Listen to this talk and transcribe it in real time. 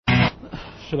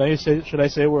Should I say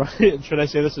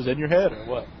this is in your head or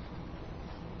what?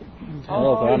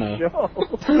 I know.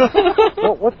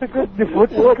 What's a good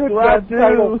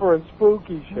title for a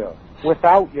spooky show?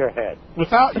 Without your head.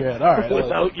 Without your head. All right.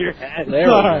 Without your head. There we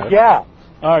go. Yeah.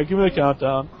 All right. Give me the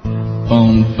countdown.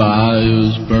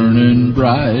 Bonfires burning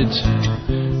bright,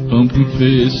 pumpkin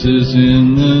faces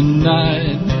in the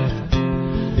night.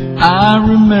 I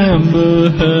remember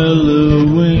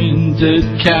Halloween,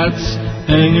 dead cats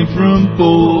hanging from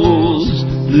poles,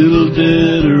 little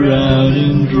dead around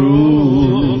in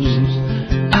droves.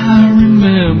 I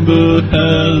remember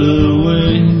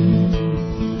Halloween.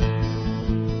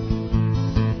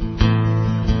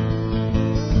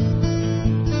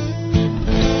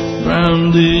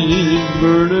 Rounded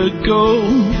vertigo,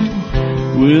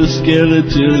 where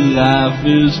skeleton life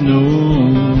is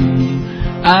known.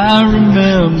 I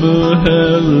remember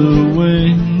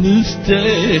Halloween, this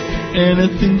day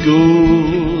anything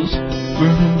goes,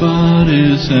 burning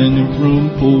bodies hanging from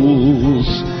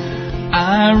poles.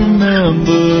 I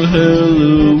remember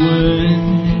Halloween.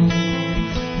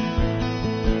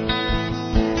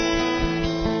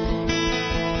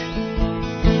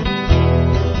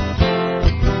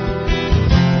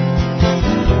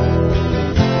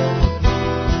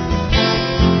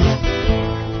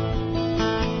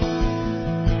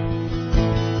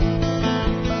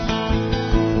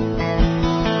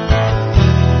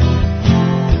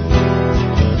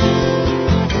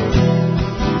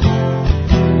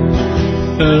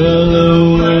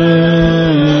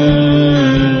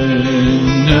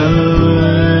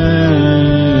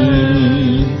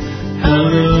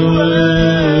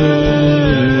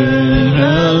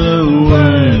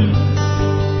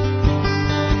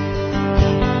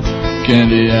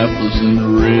 Candy apples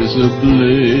and razor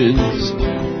blades,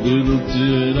 little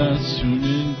did I soon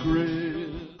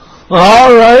ingrid.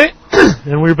 All right,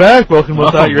 and we're back. Welcome to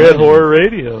Without Your Head Horror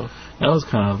Radio. That was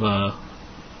kind of a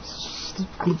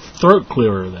throat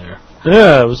clearer there.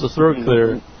 Yeah, it was a throat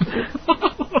clearer.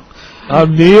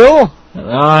 I'm Neil.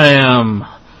 And I am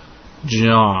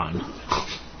John.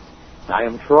 I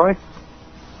am Troy.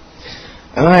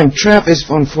 And I'm Travis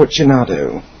von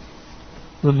Fortunato.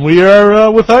 And we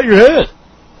are Without Your Head.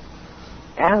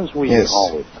 As we Yes.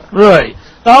 always are. Right.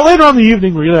 Now, later on in the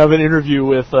evening, we're going to have an interview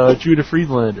with Judah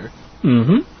Friedlander.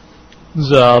 Mm-hmm. He's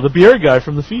the beer guy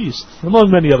from The Feast,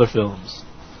 among many other films.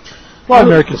 Well,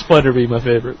 American Splendor being my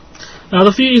favorite. Now,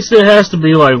 The Feast, it has to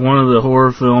be like one of the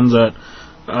horror films that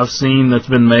I've seen that's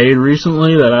been made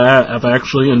recently that I've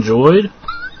actually enjoyed.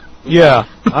 Yeah,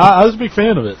 I was a big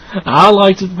fan of it. I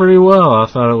liked it pretty well. I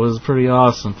thought it was pretty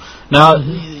awesome. Now,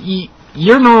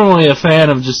 you're normally a fan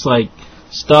of just like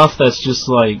stuff that's just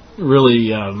like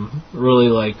really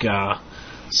like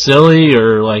silly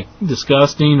or like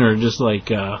disgusting or just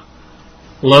like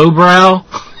lowbrow.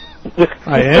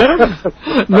 I am?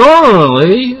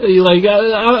 Normally, like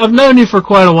I've known you for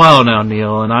quite a while now,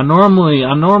 Neil, and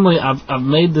I've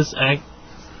made this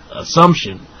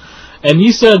assumption. And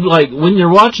you said, like, when you're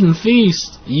watching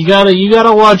Feast, you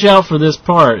gotta watch out for this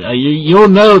part. You'll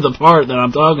know the part that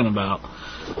I'm talking about.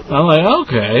 I'm like,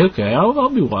 okay, I'll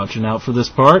be watching out for this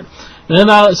part. And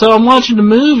then so I'm watching the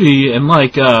movie, and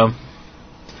like,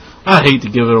 I hate to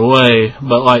give it away,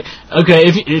 but like, okay,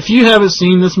 if you haven't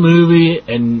seen this movie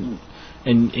and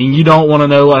you don't want to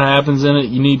know what happens in it,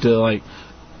 you need to like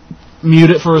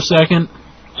mute it for a second.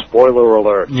 Spoiler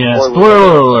alert. Yeah,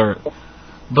 spoiler alert.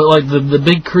 But like the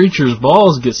big creature's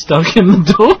balls get stuck in the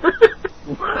door.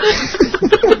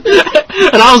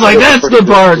 And I was like, that's the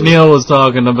part Neil was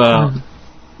talking about.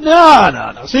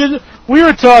 No. See, we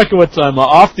were talking one time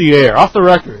off the air, off the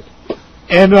record.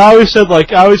 And I always say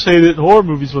that in horror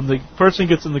movies, when the person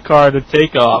gets in the car to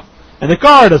take off, and the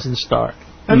car doesn't start.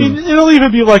 I mean, it'll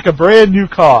even be like a brand new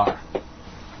car.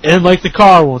 And like the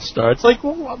car won't start. It's like,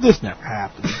 well, this never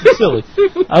happens. It's silly.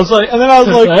 I was like,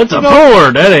 that's a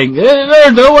Ford. That ain't.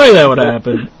 There's no way that would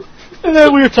happen. And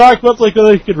then we were talking about like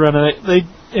they could run it.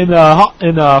 In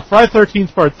Friday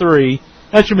 13th Part 3.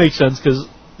 That should make sense because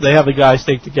they have the guys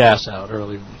take the gas out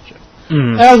earlier in the show.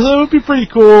 As it would be pretty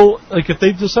cool, like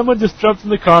if someone just jumped in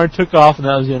the car and took off, and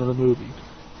that was the end of the movie.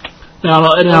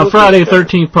 Now Friday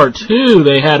 13th Part 2,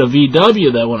 they had a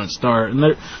VW that wouldn't start,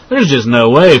 and there's just no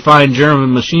way fine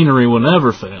German machinery will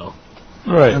never fail.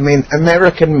 Right. I mean,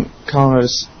 American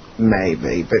cars,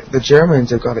 maybe, but the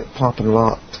Germans have got it popping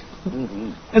locked.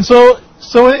 Mm-hmm. And so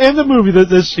in the movie,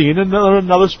 this scene,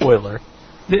 another spoiler,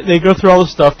 they go through all the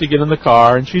stuff to get in the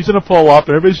car, and she's going to pull up,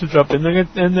 and everybody's going to jump in,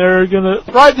 and they're going to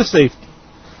ride to safety.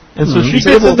 And so she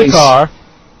gets in the car,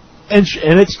 and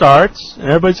it starts, and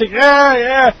everybody's like,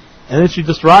 yeah, and then she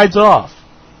just rides off.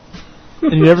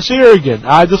 And you never see her again.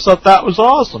 I just thought that was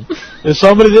awesome.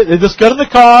 If they just got in the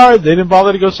car, they didn't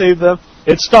bother to go save them.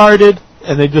 It started,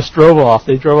 and they just drove off.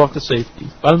 They drove off to safety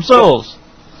by themselves.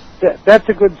 That's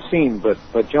a good scene, but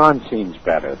John's scene's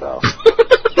better, though.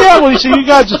 Yeah, well, you see, you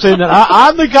guys are saying that.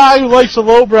 I'm the guy who likes the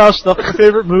lowbrow stuff. My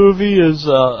favorite movie is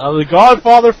the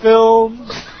Godfather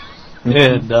films,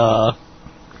 and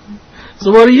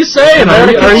So what are you saying?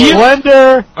 Are you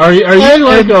Slender? Are you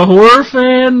like a horror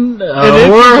fan? A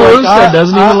horror host that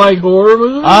doesn't even like horror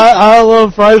movies? I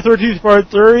love Friday the 13th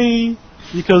Part 3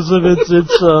 because of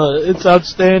its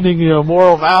outstanding,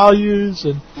 moral values.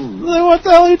 And what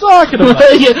the hell are you talking about?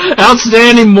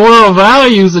 Outstanding moral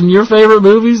values, and your favorite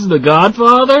movie's The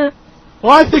Godfather?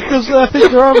 Well, I think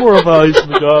there are moral values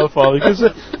in The Godfather because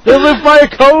they live by a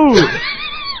code.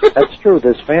 That's true.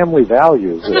 There's family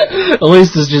values. At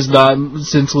least it's just not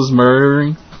senseless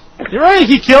murdering. You're right.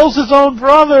 He kills his own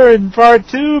brother in Part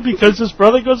 2 because his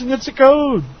brother goes against the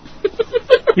code.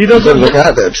 He doesn't look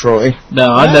out there, Troy.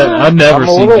 No, I've never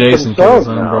seen Jason kill his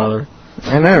own brother.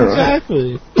 I know, right?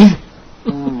 Exactly.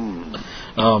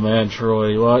 Oh man,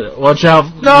 Troy, watch out!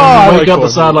 No, when you wake up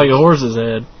beside like a horse's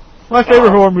head. My favorite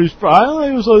horror movie.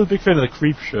 I was always a big fan of The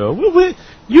Creep Show.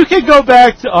 You can go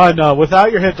back to on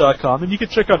withoutyourhead.com and you can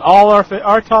check out all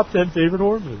our top 10 favorite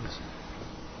horror movies.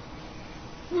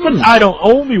 But I don't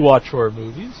only watch horror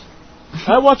movies.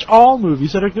 I watch all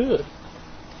movies that are good.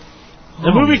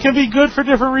 A movie can be good for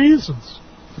different reasons.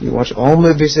 You watch all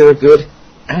movies that are good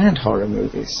and horror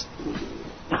movies.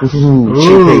 Ooh,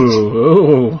 cheap heat.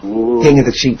 King of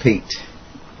the cheap heat.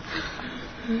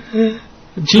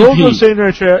 Joel was saying in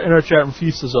our chat room,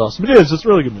 Feast is awesome. It is. It's a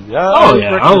really good movie.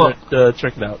 I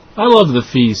check it out. I love The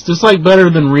Feast. It's like better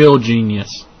than Real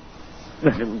Genius.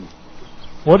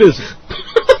 What is it?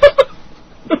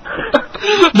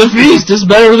 The Feast is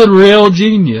better than Real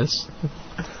Genius.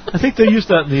 I think they used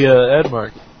that in the ad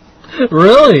market.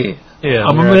 Really? Yeah.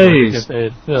 I'm amazed.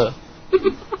 Yeah.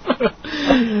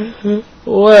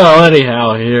 Well,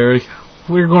 anyhow, here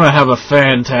we're going to have a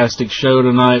fantastic show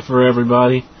tonight for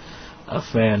everybody. A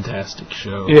fantastic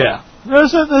show. Yeah.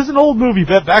 There's an old movie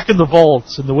back in the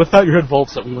vaults, in the Without Your Head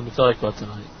vaults that we want to talk about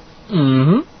tonight.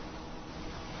 Mm-hmm.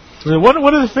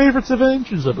 One of the favorites of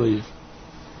Ancients, I believe.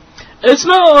 It's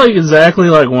not like exactly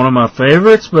like one of my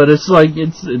favorites, but it's like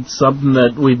it's something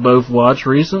that we both watched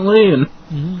recently, and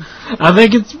I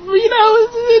think it's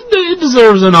it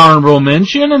deserves an honorable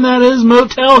mention, and that is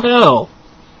Motel Hell.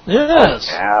 Yes.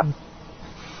 Yeah.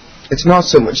 It's not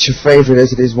so much your favorite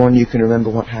as it is one you can remember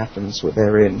what happens when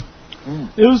they're in.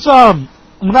 It was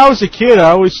when I was a kid, I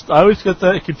always got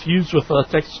that confused with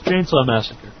Texas Chainsaw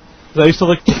Massacre. I used to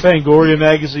look at the Fangoria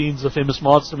magazines, the famous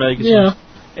monster magazines. Yeah.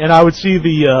 And I would see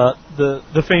the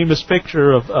famous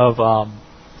picture of Farmer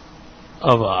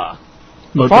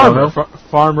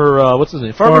what's his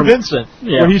name? Farmer Vincent.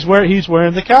 Yeah. Where he's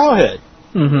wearing the cow head.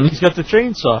 Mm-hmm. He's got the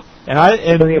chainsaw.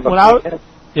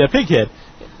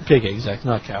 Pig head, exactly,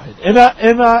 not cow head. And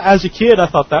as a kid, I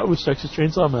thought that was Texas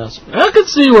Chainsaw Massacre. I could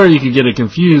see where you could get it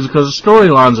confused because the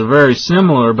storylines are very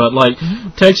similar, but like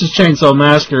Texas Chainsaw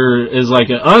Massacre is like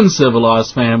an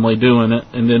uncivilized family doing it,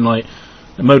 and then like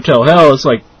Motel Hell is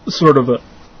like sort of a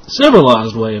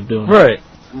civilized way of doing it. Right.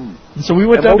 And so we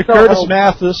went down to Curtis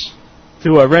Mathis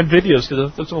to rent videos,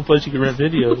 because that's the only place you can rent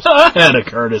videos. I had a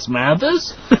Curtis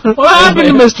Mathis. What happened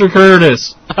to Mr.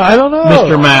 Curtis? I don't know.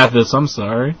 Mr. Mathis, I'm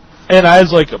sorry. And I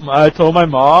told my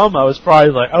mom, I was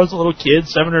a little kid,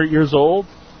 7 or 8 years old,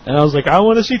 and I was like, I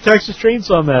want to see Texas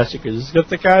Chainsaw Massacre. It's got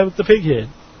the guy with the pig head.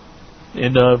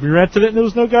 And we rented it, and there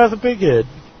was no guy with a pig head.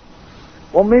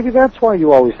 Well, maybe that's why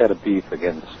you always had a beef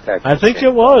against Texas. I think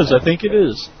it was. I think it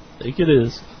is. If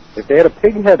they had a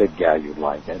pig-headed guy, you'd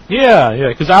like it. Yeah,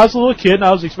 because I was a little kid, and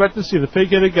I was expecting to see the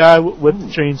pig-headed guy with the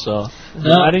chainsaw.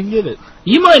 And I didn't get it.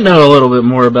 You might know a little bit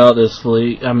more about this,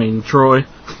 Troy.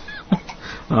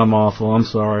 I'm awful. I'm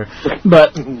sorry,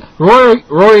 but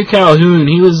Rory Calhoun,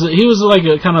 he was like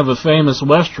a kind of a famous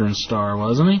Western star,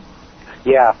 wasn't he?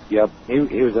 Yeah, yep. He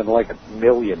was in like 1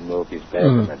 million movies back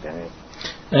in the day.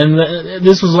 And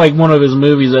this was like one of his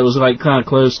movies that was like kind of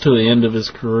close to the end of his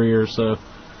career. So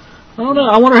I don't know.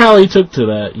 I wonder how he took to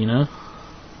that.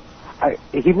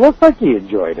 He looked like he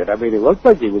enjoyed it. I mean, he looked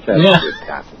like he was having a good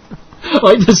time.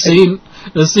 Like the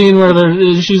scene where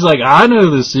she's like, I know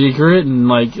the secret, and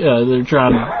like they're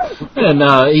trying to, and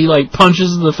he like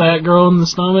punches the fat girl in the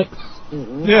stomach.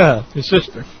 Mm-hmm. Yeah, his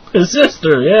sister,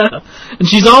 yeah, and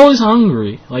she's always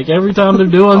hungry. Like every time they're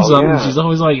doing something, she's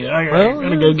always like, I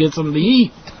gotta go get something to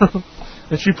eat.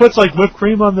 And she puts like whipped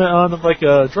cream on like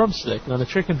a drumstick, on a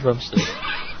chicken drumstick.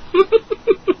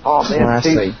 Oh man,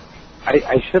 see,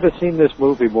 I should have seen this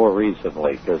movie more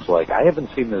recently, because like I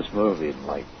haven't seen this movie in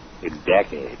like in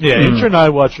decades. Yeah, Inter and I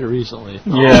watched it recently.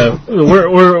 Yeah,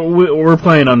 we're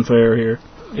playing unfair here.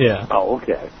 Yeah. Oh,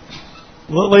 okay.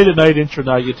 Late at night, Inter and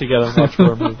I get together and watch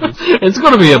horror movies. It's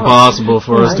going to be impossible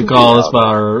for us to call us by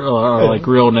our like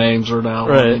real names or now,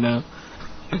 right? You know.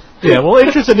 Yeah, well,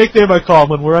 Inter's a nickname I call him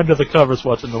when we're under the covers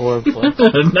watching the horror film.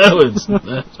 No, it's not.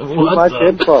 Too much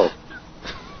info.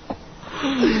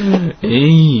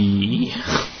 Hey.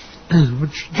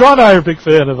 John and I are a big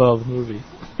fan of the movie.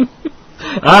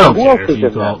 I don't Who care else if is you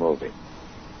in that call movie?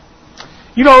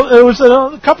 You know, there was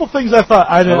a couple things I thought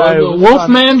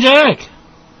Wolfman Jack.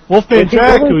 Wolfman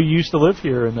Jack, who used to live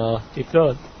here in Cape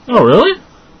Cod. Oh, really?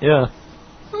 Yeah.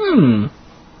 Hmm.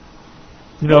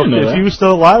 You know, know if that. he was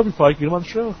still alive, we'd probably get him on the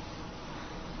show.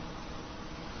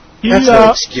 That's no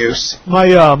excuse.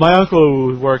 My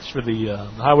uncle who works for the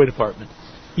highway department,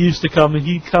 he used to come.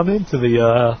 He'd come into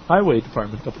the highway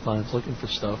department a couple times looking for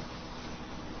stuff.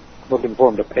 Looking for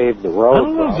him to pave the road. I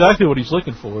don't know exactly what he's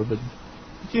looking for, but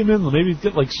he came in. Maybe he'd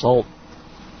get like salt.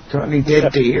 Got any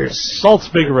dead deers? Salt's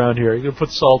big around here. You gotta put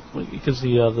salt because it's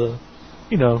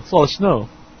a lot of snow.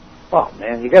 Oh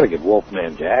man, you got to give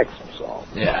Wolfman Jack some salt.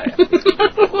 Yeah.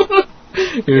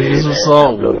 Here's some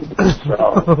salt.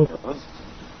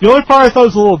 The only part I thought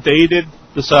was a little dated,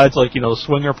 besides the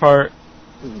swinger part,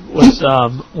 was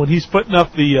when he's putting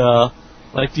up the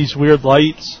these weird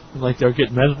lights, and they're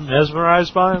getting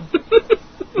mesmerized by him.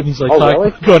 And he's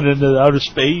really? going into outer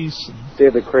space. They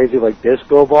had the crazy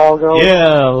disco ball going.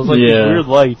 Yeah, it was these weird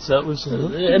lights. That was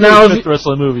now the rest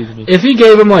of the movie to me. If he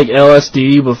gave him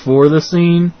LSD before the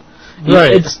scene,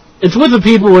 right? It's with the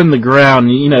people in the ground.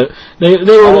 You know, they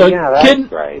were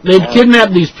they'd kidnap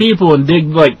these people and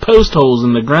dig post holes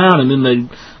in the ground, and then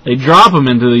they drop them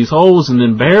into these holes and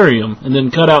then bury them, and then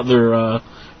cut out their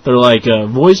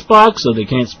voice box so they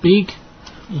can't speak.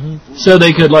 Mm-hmm. So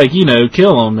they could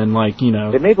kill them and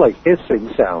They made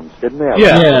hissing sounds, didn't they?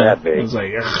 Yeah. That big. It's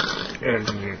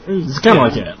it's kind of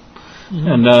like that. Mm-hmm.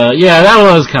 And that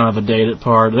was kind of a dated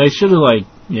part. They should have I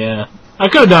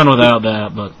could have done without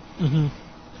that, but. Mm-hmm.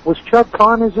 Was Chuck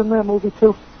Connors in that movie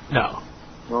too? No.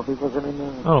 No, he wasn't in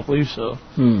that. I don't believe so.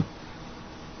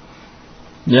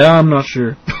 Yeah, I'm not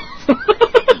sure.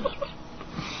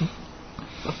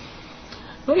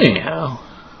 Anyhow.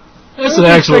 That's an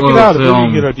excellent little film. You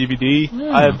can get our DVD.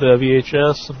 Yeah. I have the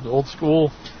VHS, the old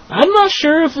school. I'm not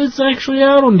sure if it's actually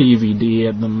out on DVD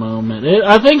at the moment.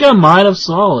 I think I might have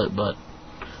saw it, but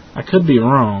I could be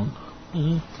wrong.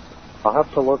 Mm-hmm. I'll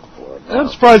have to look for it. I'm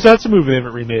surprised that's a movie they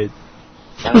haven't remade.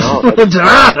 I know.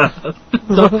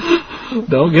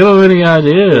 Don't give them any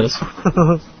ideas.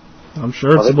 I'm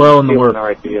sure it's well in the works.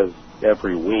 Ideas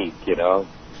every week, you know.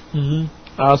 Mm-hmm.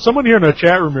 Someone here in the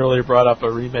chat room earlier brought up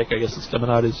a remake. I guess it's coming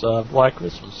out as Black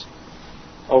Christmas.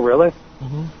 Oh, really?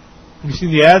 Mm-hmm. Have you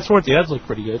seen the ads for it? The ads look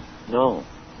pretty good. No.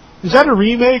 Is that a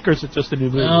remake or is it just a new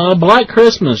movie? Black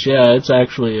Christmas. Yeah, it's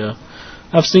actually.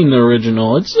 I've seen the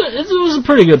original. It was a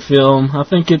pretty good film. I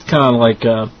think it's kind of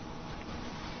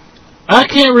I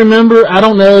can't remember. I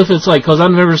don't know if it's because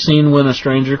I've never seen When a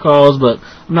Stranger Calls, but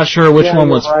I'm not sure which one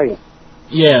was. Right.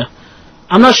 Yeah,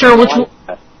 I'm not sure which one.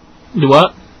 Do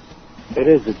what? It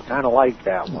is. It's kind of like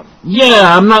that one.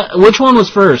 Yeah, I'm not. Which one was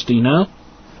first? Do you know?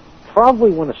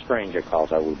 Probably When a Stranger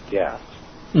Calls, I would guess.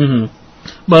 Mm-hmm.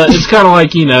 But it's kind of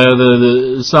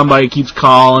the somebody keeps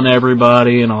calling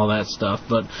everybody and all that stuff.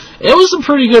 But it was a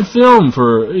pretty good film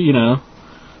for you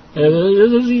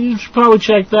should probably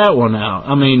check that one out.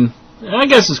 I mean, I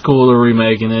guess it's cool they're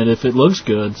remaking it if it looks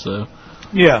good. So.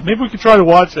 Yeah, maybe we could try to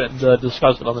watch it and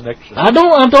discuss it on the next show. I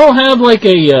don't have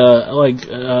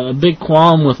a big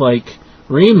qualm with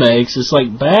remakes. It's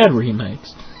bad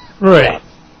remakes. Right.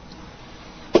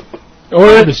 Or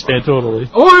I understand totally.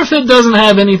 Or if it doesn't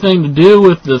have anything to do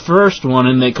with the first one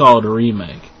and they call it a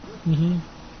remake. Mm-hmm.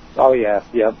 Oh yeah,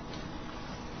 yep.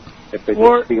 If they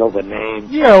just steal the name.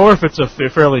 Yeah, or if it's a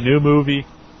fairly new movie.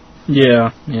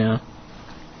 Yeah.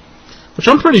 Which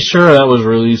I'm pretty sure that was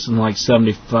released in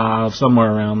 75,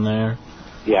 somewhere around there.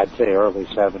 Yeah, I'd say early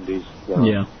 70s.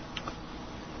 Yeah.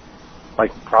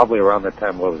 Probably around the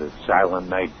time, what was it, Silent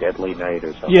Night, Deadly Night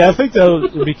or something? Yeah, I think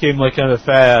that became kind of a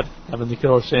fad, having the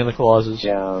killer Santa Clauses.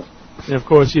 Yeah. And of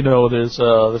course, there's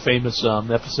the famous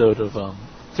episode of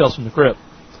Tales from the Crypt.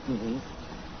 Mm-hmm.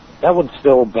 That one's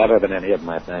still better than any of them,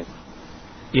 I think.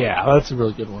 Yeah, that's a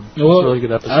really good one. Well, it's a really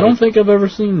good episode. I don't think I've ever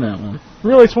seen that one.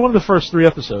 Really, it's one of the first 3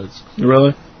 episodes.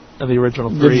 Really? Of the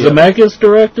original 3. Did Zemeckis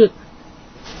direct it?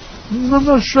 I'm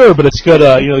not sure, but it's good.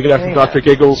 The guy from Dr.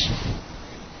 Giggles.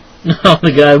 Oh,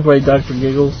 the guy who played Dr.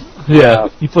 Giggles? Yeah,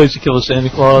 he plays the killer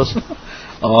Santa Claus.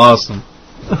 Awesome.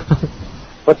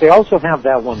 But they also have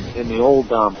that one in the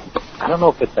old I don't know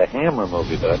if it's a Hammer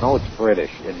movie, but I know it's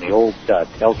British. In the old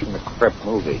Tales from the Crypt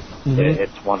movie,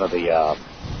 it's one of the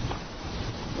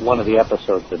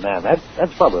episodes in that.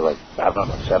 That's probably like, I don't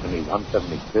know, 71,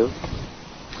 72.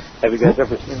 Have you guys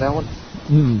ever seen that one?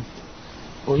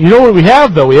 Well, you know what we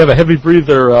have, though? We have a heavy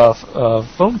breather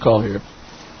phone call here.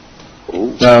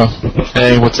 Ooh. Oh,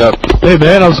 hey, what's up? Hey,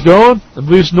 man, how's it going? I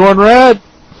believe it's Norn Rad.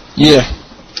 Yeah,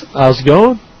 How's it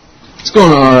going? it's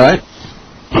going all right.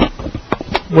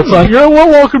 What's on your... Well,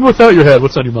 welcome without your head.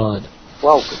 What's on your mind?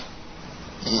 Welcome.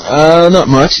 Not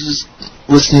much. Just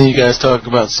listening to you guys talk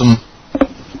about some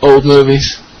old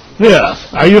movies. Yeah.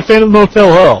 Are you a fan of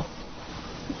Motel Hell?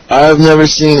 I've never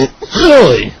seen it.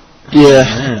 Really?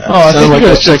 Yeah. Oh, I think Sounds you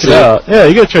gotta I check should it see out. Yeah,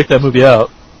 you gotta check that movie out.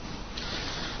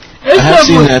 I have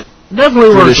seen that Definitely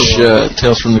worth British a watch.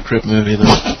 Tales from the Crypt movie,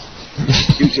 though.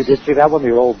 You did see that one,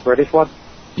 the old British one?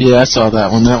 Yeah, I saw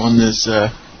that one. That one is, I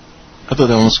thought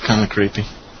that one was kind of creepy.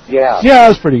 Yeah. Yeah, that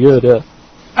was pretty good, yeah.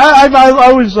 I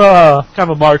was kind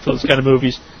of a mark for those kind of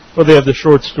movies where they have the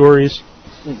short stories.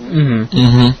 Mm-hmm.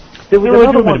 Mm-hmm. There They was don't do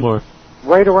another them one anymore.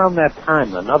 right around that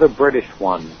time, another British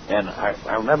one, and I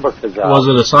remember because... Was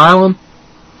it Asylum?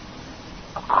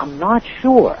 I'm not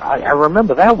sure. I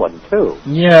remember that one, too.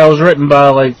 Yeah, it was written by,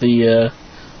 like, the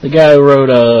guy who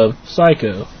wrote,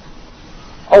 Psycho.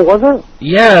 Oh, was it?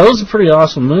 Yeah, it was a pretty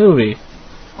awesome movie,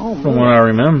 Oh, from man. what I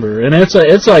remember. And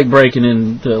it's like breaking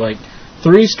into, like,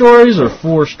 3 stories or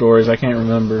 4 stories, I can't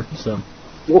remember, so...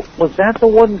 Was that the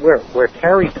one where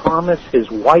Terry Thomas, his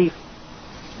wife,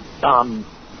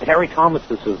 Terry Thomas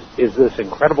is this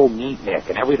incredible neatnik,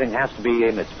 and everything has to be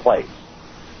in its place.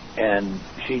 And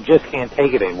she just can't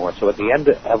take it anymore. So at the end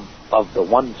of the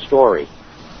one story,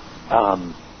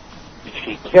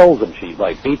 she kills him. She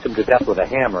beats him to death with a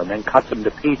hammer, and then cuts him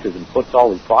to pieces and puts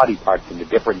all his body parts into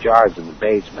different jars in the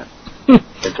basement.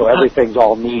 And so everything's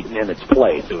all neat and in its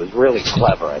place. It was really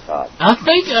clever, I thought. I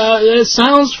think it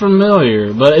sounds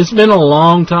familiar, but it's been a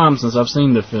long time since I've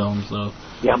seen the film, so...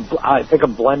 Yeah, I think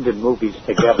I'm blending movies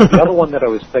together. The other one that I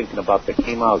was thinking about that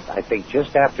came out, I think,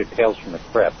 just after Tales from the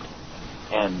Crypt,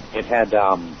 and it had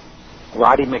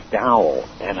Roddy McDowell,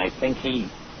 and I think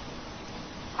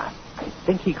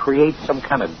he creates some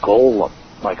kind of golem,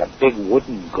 like a big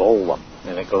wooden golem,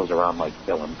 and it goes around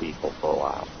killing people for a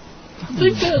while. I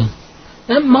think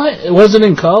that might... Was it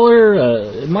in color?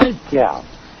 It might... Yeah.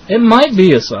 It might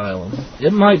be Asylum.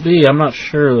 It might be. I'm not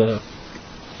sure, though.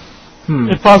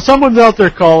 If someone's out there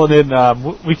calling in,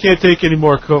 we can't take any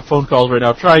more phone calls right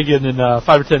now. Try again in 5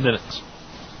 or 10 minutes.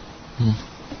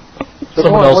 So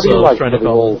Someone what else do you like trying for to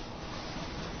call.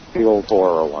 the old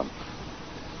horror one?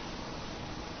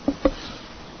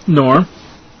 Norm?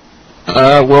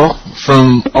 Well,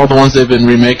 from all the ones they've been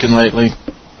remaking lately,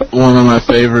 one of my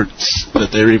favorites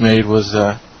that they remade was,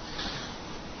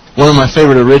 one of my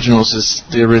favorite originals is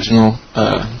the original,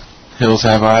 Hills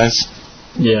Have Eyes.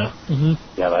 Yeah. Mm-hmm.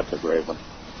 Yeah, that's a great one.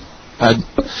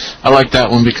 I like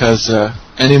that one because,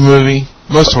 any movie,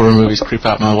 most horror movies creep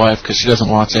out my wife because she doesn't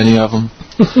watch any of them.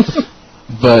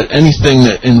 But anything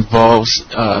that involves,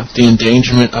 the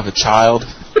endangerment of a child,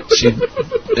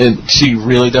 she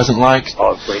really doesn't like.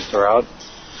 Oh, it freaks her out?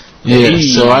 Yeah,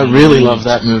 so I really love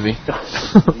that movie.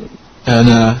 And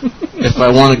if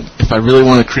I really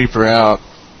want to creep her out,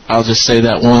 I'll just say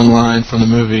that one line from the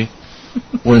movie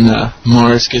when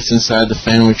Mars gets inside the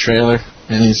family trailer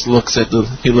and he looks at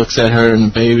her and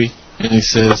the baby and he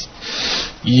says,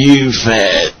 "You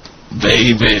fat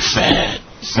baby, fat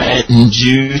and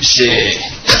juicy."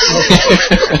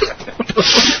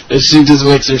 And she just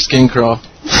makes her skin crawl.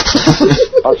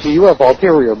 Oh, so you have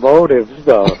ulterior motives,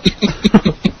 though.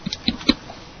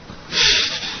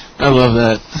 I love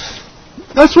that.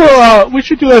 That's what we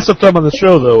should do that sometime on the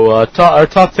show, though. Our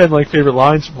top 10 favorite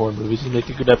lines from horror movies and make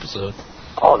a good episode.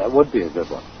 Oh, that would be a good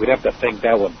one. We'd have to think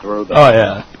that one through, though. Oh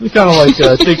yeah, it kind of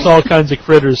it takes all kinds of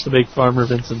critters to make Farmer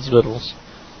Vincent's victuals.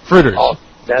 Fritters. Oh,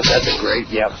 that's a great,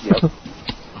 yep.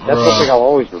 That's something I'll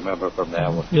always remember from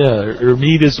that one. Yeah, or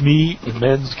meat is meat, and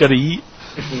man's gotta eat.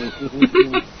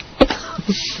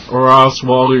 Or I'll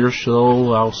swallow your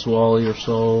soul, I'll swallow your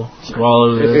soul.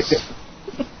 Swallow this.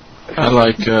 I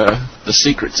like the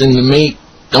secret's in the meat.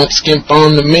 Don't skimp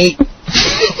on the meat.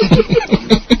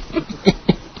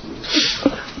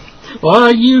 Why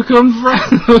you come from?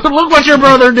 Look what your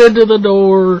brother did to the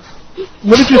door.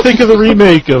 What did you think of the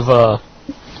remake of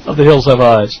The Hills Have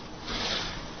Eyes?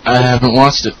 I haven't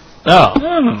watched it. Oh.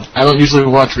 I don't usually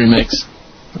watch remakes.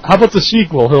 How about the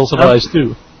sequel, Hills Have Eyes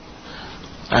 2?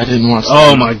 I didn't watch that.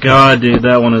 Oh my god, dude,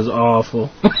 that one is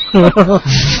awful.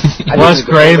 Wes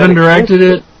Craven directed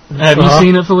it. Have you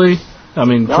seen it, Philippe? I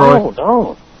mean, Troy?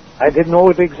 No. I didn't know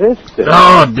it existed.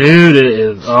 Oh, dude, it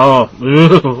is. Oh,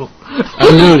 ooh.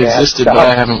 I knew it existed, but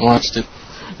I haven't watched it.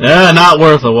 Yeah, not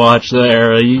worth a watch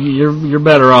there. You're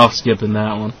better off skipping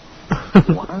that one.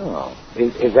 Wow.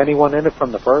 Is anyone in it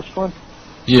from the first one?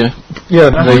 Yeah.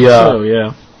 Yeah,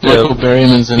 yeah. Michael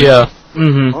Berryman's in it. Yeah.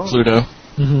 Mm-hmm. Oh. Pluto.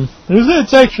 Mm-hmm.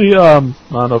 It's actually I don't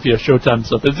know if you have Showtime and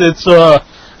stuff.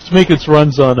 It's making its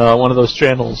runs on one of those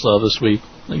channels this week.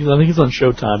 I think it's on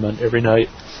Showtime on every night.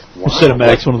 Wow.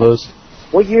 Cinemax, one of those.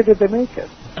 What year did they make it?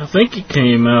 I think it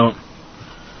came out.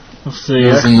 Let's see. It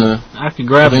was in the, I could I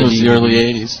grab think it it. was the early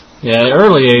 80s. Yeah,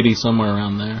 early 80s, somewhere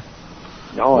around there.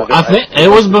 No, I think it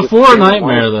was before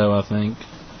Nightmare, though, I think.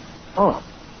 Oh.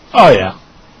 Oh yeah.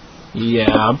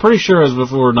 Yeah, I'm pretty sure it was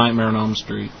before Nightmare on Elm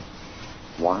Street.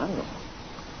 Wow.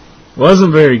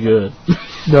 Wasn't very good.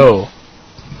 No.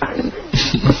 I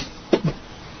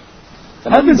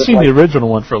haven't seen the original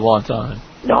one for a long time.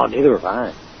 No, neither have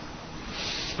I.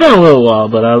 It's been a little while,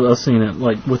 but I've seen it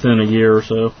like within a year or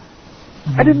so.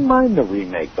 I didn't mind the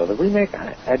remake, though. The remake,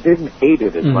 I didn't hate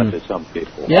it as much as some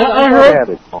people. Yeah, I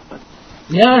heard.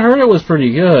 Yeah, I heard it was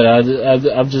pretty good.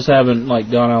 I just haven't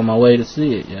like gone out of my way to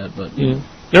see it yet. But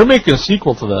They're making a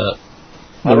sequel to that.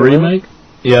 The remake.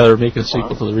 Yeah, they're making a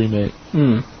sequel to the remake.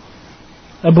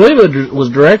 I believe it was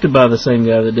directed by the same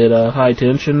guy that did High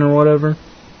Tension or whatever.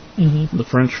 Mm-hmm. The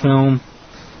French film.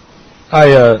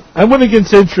 I went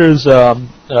against Intra's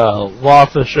law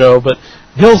for the show, but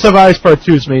Hills Have Eyes Part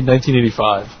 2 is made in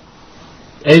 1985.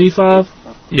 85?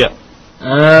 Yeah.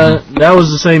 That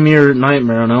was the same year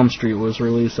Nightmare on Elm Street was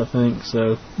released, I think,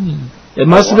 so... It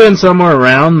must have been somewhere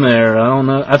around there, I don't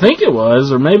know. I think it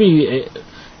was, or maybe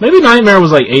Nightmare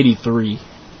was like 83.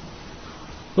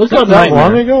 Look up that Nightmare.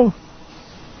 long ago?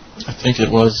 I think it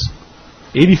was.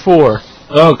 84.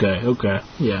 Okay,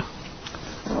 yeah.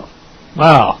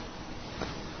 Wow.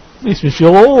 Makes me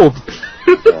feel old.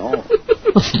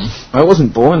 I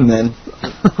wasn't born then.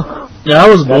 Yeah, I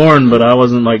was born, but I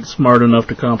wasn't like smart enough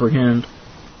to comprehend.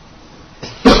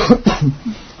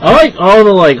 I like all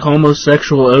the like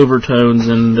homosexual overtones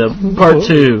in the part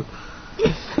 2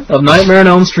 of Nightmare on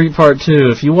Elm Street Part 2.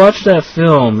 If you watch that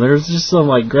film, there's just some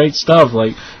like great stuff,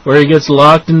 like where he gets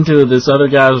locked into this other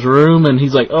guy's room and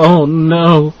he's like, "Oh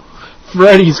no,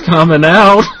 Freddy's coming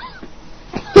out."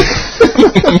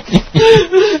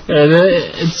 And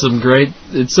it's some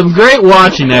great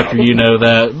watching after you know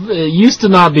that. It used to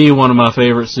not be one of my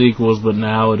favorite sequels, but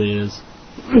now it is.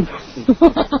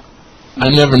 I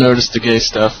never noticed the gay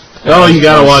stuff. Oh, you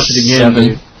gotta watch it again, 7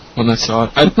 dude. when I saw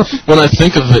it. When I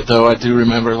think of it, though, I do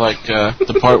remember like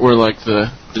the part where like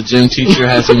the gym teacher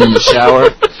has him in the shower.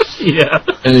 Yeah.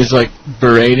 And he's like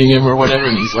berating him or whatever,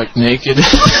 and he's like naked.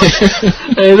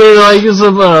 And then like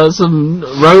some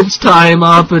ropes tie him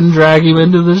up and drag him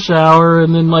into the shower,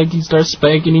 and then like he starts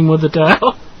spanking him with a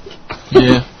towel.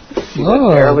 Yeah.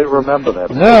 Oh. I barely remember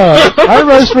that. Yeah, I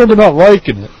just remember not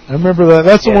liking it. I remember that.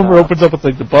 That's the one where it opens up with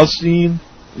like the bus scene.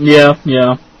 Yeah.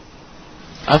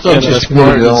 I thought the best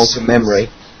part is memory.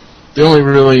 the only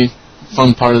really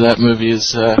fun part of that movie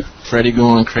is Freddy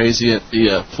going crazy at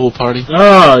the pool party.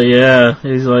 Oh yeah,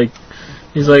 he's like,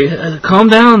 calm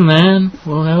down, man.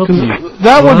 We'll help you.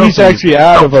 That one he's help actually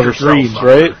out of other dreams,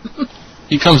 right?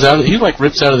 He comes out. He like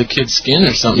rips out of the kid's skin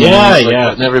or something. Yeah, and he's, like, yeah.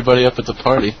 letting everybody up at the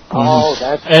party. Oh,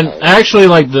 that's And right. actually,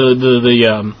 like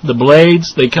the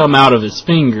blades, they come out of his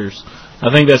fingers.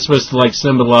 I think that's supposed to like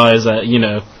symbolize that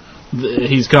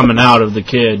he's coming out of the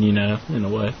kid, in a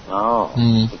way. Oh,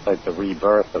 it's like the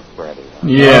rebirth of Freddy.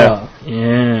 Huh?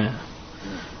 Yeah.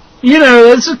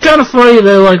 It's kind of funny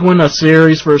though, like when a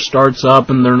series first starts up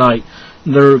and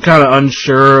they're kind of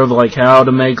unsure of like how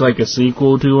to make like a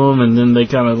sequel to them, and then they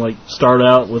kind of like start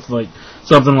out with like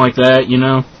something like that,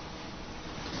 Yeah,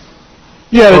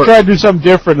 they try to do something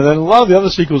different, and then a lot of the other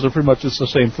sequels are pretty much just the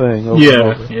same thing. Over and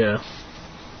over. Yeah.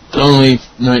 The only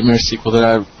Nightmare sequel that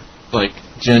I like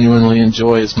genuinely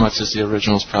enjoy as much as the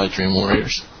original is probably Dream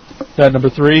Warriors. That number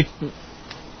 3?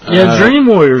 Yeah, Dream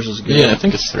Warriors is good. Yeah, I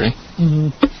think it's 3. Mm-hmm.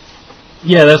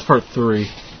 Yeah, that's part 3.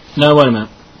 No, wait a minute.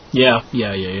 Yeah.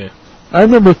 I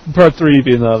remember part 3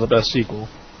 being the best sequel.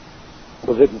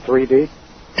 Was it in 3D?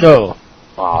 No.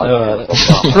 Oh,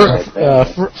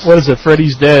 What is it?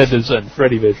 Freddy's Dead is in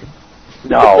Freddy Vision.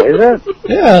 no, is it?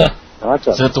 Yeah. No, that's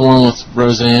Is that the one with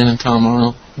Roseanne and Tom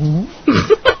Arnold?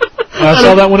 I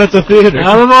saw that one at the theater.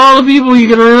 Out of all the people you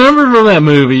can remember from that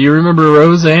movie, you remember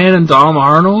Roseanne and Tom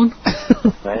Arnold?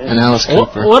 And Alice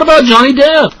Cooper. What about Johnny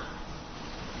Depp?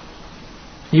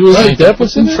 He was Johnny Depp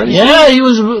was in it? Freddy? Yeah, he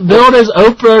was billed as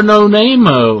Oprah No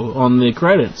Namo on the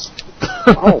credits.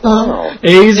 Oh, wow.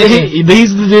 He's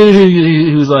the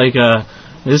dude who's like,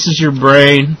 this is your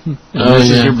brain, and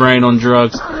this is your brain on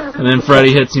drugs. And And then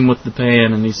Freddy hits him with the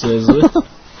pan, and he says,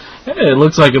 "Hey, it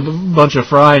looks like a bunch of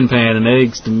frying pan and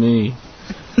eggs to me.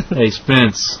 Hey,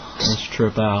 Spence, let's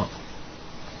trip out."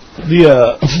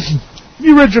 The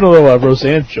original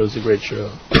Roseanne show is a great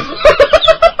show.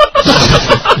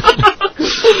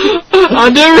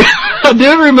 I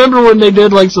do remember when they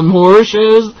did like some horror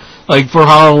shows, like for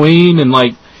Halloween, and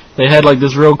like they had like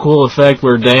this real cool effect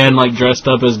where Dan like dressed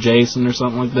up as Jason or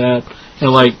something like that,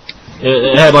 and like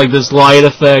it had like this light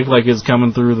effect, like it's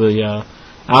coming through the.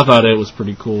 I thought it was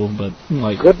pretty cool, but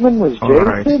like Goodman was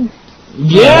Jason?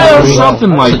 Yeah,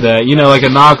 something like that. You know, like a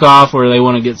knockoff where they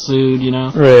want to get sued. You know,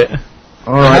 Right.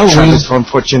 Alright, Travis von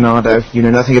Fortunato, you know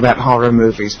nothing about horror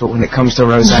movies, but when it comes to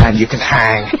Roseanne, you can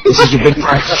hang. This is your big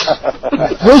break.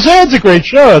 Roseanne's a great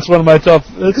show. It's one of my top.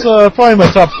 It's probably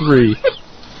my top 3.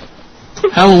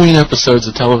 Halloween episodes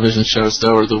of television shows,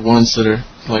 though, are the ones that are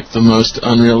like the most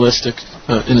unrealistic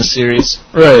in a series.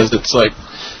 Right. Because it's like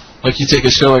you take a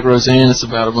show like Roseanne, it's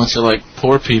about a bunch of like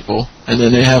poor people, and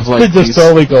then they have like They just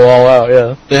totally go all out.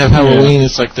 Yeah. They have Halloween.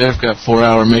 It's like they've got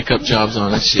 4-hour makeup jobs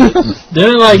on and shit.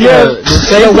 didn't like did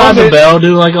Saved by the Bell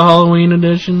do like a Halloween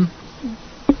edition?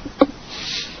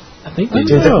 I think they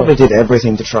did. They probably did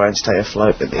everything to try and stay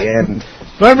afloat at the end.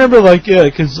 But I remember, like,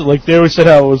 because like they always said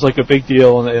how it was like a big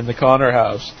deal in the Connor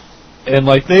house, and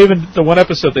like they even the one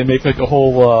episode they make like a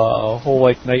whole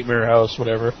like nightmare house,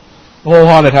 whatever, a whole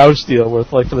haunted house deal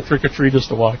with like for the trick or treaters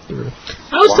to walk through.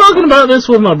 I was talking about this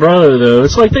with my brother though.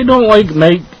 It's like they don't like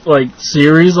make like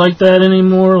series like that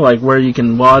anymore, like where you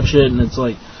can watch it and it's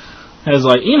like has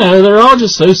like they're all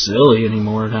just so silly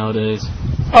anymore nowadays.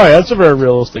 Oh yeah, it's a very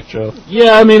realistic show.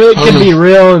 Yeah, I mean it can be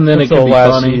real and then it can be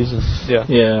last funny. Season. Yeah.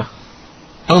 Yeah.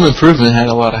 Home Improvement had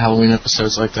a lot of Halloween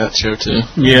episodes like that show too.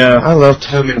 Yeah. I loved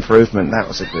Home Improvement. That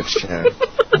was a good show.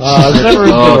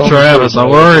 Oh, Travis, I'm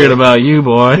worried about you,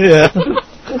 boy. Yeah.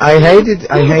 I hated.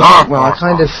 Well, I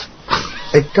kind of.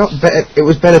 It got better. It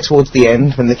was better towards the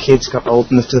end when the kids got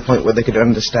old enough to the point where they could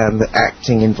understand that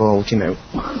acting involved, silly.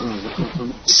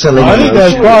 I think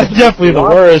that's probably definitely the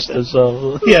worst.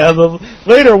 So the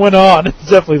later went on. It's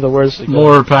definitely the worst.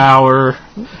 More power.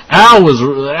 Al was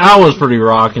pretty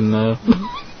rocking though.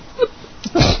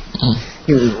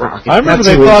 He was rocking. I remember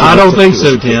they thought. I don't think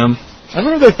so, Tim. I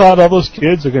remember they thought all those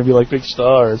kids are going to be like big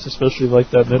stars, especially like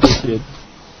that middle kid.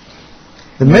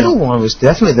 The middle one was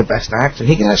definitely the best actor.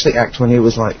 He could actually act when he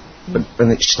was like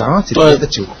when it started. The other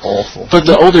two were awful. But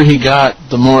the older he got,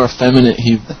 the more effeminate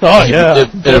he. Oh yeah.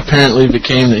 It apparently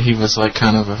became that he was like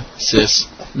kind of a cis.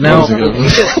 Now, He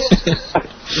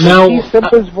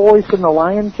Simba's voice in The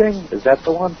Lion King? Is that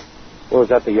the one? Or was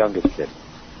that the youngest kid?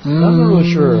 I'm not really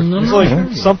sure. He's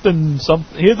like something.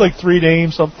 He had like 3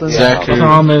 names. Something. Zachary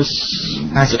Thomas.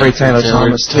 Zachary Taylor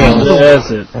Thomas. That's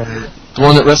it. The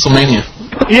one at WrestleMania.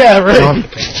 Yeah, right.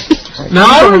 Now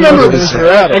I remember this.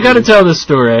 I got to tell this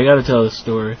story.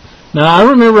 Now I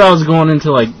remember I was going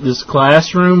into like this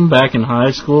classroom back in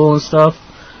high school and stuff,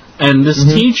 and this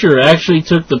teacher actually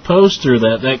took the poster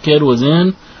that kid was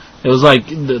in. It was like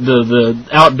the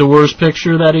outdoors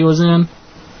picture that he was in.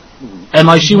 And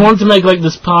like she wanted to make like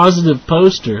this positive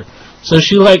poster. So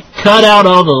she like cut out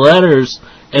all the letters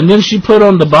and then she put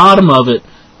on the bottom of it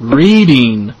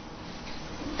reading.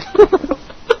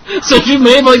 So she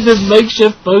made like this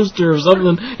makeshift poster of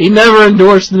something he never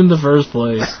endorsed in the first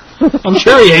place. I'm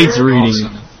sure he hates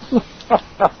reading.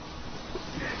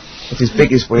 It's his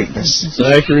biggest weakness.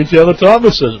 Zachary Taylor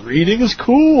Thomas says reading is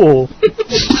cool.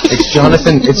 It's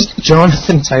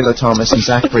Jonathan Taylor Thomas and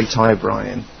Zachary Ty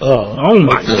Bryan. Oh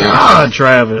my God,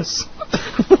 Travis.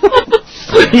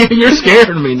 You're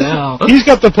scaring me now. He's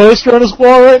got the poster on his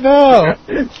wall right now.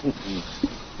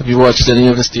 Have you watched any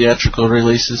of his theatrical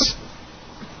releases?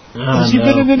 Has he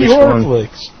been in any horror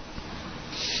flicks?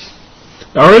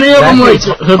 Are any of them like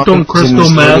hooked on crystal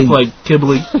meth, like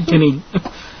Kenny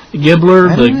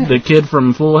Gibbler, the kid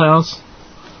from Full House?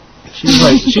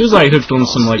 She was like hooked on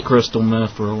some like crystal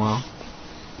meth for a while.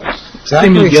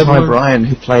 Zachary Ty Bryan,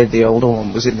 who played the older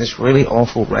one, was in this really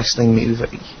awful wrestling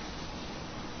movie.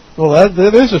 Well,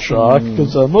 that is a shock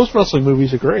because most wrestling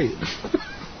movies are great.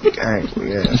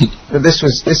 Actually, yeah. But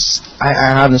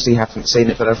I honestly haven't seen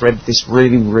it, but I've read this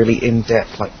really, really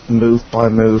in-depth, like move by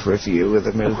move review of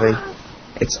the movie.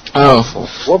 It's awful.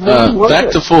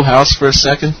 Back to Full House for a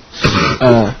second.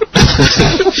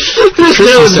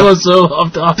 Christmas was so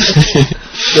off topic.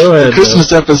 Go ahead. The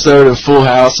Christmas episode of Full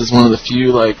House is one of the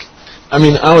few, like, I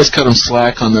mean, I always cut them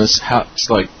slack on those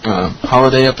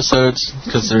holiday episodes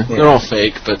because they're all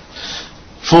fake. But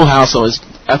Full House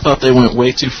I thought they went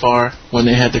way too far when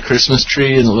they had the Christmas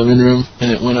tree in the living room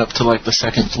and it went up to like the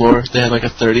second floor. They had like a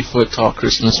 30-foot tall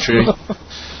Christmas tree.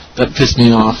 That pissed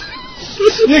me off.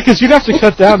 Yeah, because you'd have to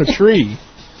cut down a tree.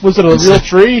 Was it a real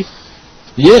tree?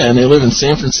 Yeah, and they live in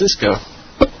San Francisco.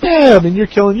 Yeah, I mean you're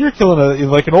killing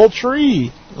like an old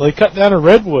tree, like cutting down a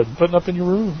redwood, and putting up in your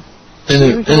room. And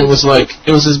it was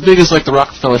as big as like the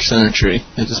Rockefeller Center tree.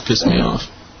 It just pissed me off.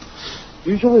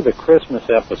 Usually the Christmas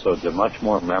episodes are much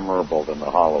more memorable than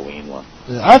the Halloween one.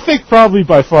 Yeah, I think probably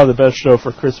by far the best show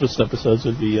for Christmas episodes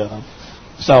would be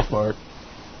South Park.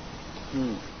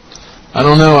 I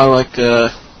don't know. I like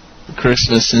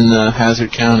Christmas in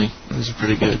Hazard County. Those are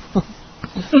pretty good.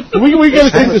 we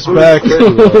got to take this back. We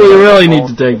really need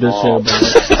to take this show back.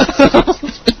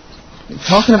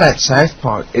 Talking about South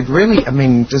Park, it really, I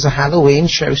mean, does a Halloween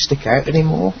show stick out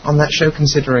anymore on that show,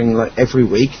 considering like every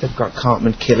week they've got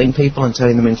Cartman killing people and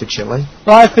turning them into chili?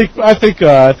 Well, I think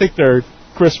their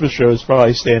Christmas shows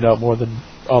probably stand out more than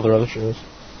all their other shows.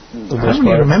 I don't even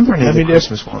remember any of the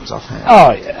Christmas ones offhand.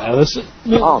 Oh yeah,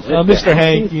 Mr.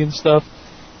 Hanky and stuff.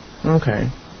 Okay.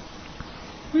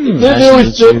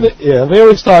 They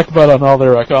always talk about on all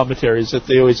their commentaries that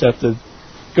they always have to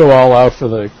go all out for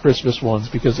the Christmas ones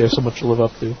because they have so much to live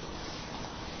up to.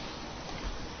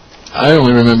 I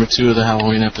only remember 2 of the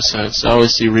Halloween episodes. I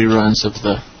always see reruns of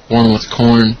the one with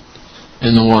corn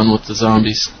and the one with the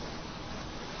zombies.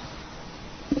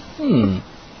 Corn.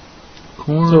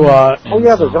 So,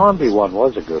 the zombie one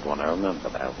was a good one. I remember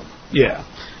that one. Yeah.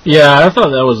 Yeah, I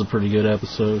thought that was a pretty good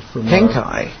episode. Pink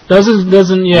Eye.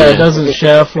 Doesn't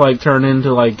Chef like turn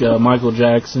into like a Michael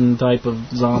Jackson type of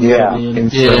zombie at the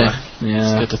end? Yeah.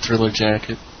 Yeah. He's got the Thriller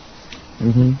jacket.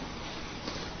 Mm-hmm.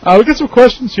 We got some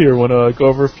questions here. Want to go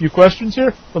over a few questions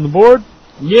here on the board?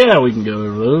 Yeah, we can go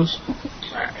over those.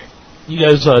 You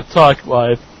guys talk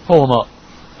while I pull them up.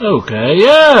 Okay,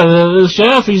 yeah, the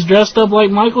chef, he's dressed up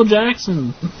like Michael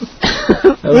Jackson.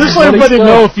 Just let everybody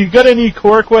know, if you got any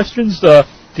core questions, to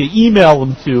email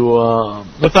them to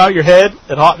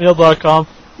withoutyourhead@hotmail.com,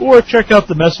 or check out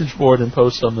the message board and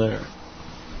post them there.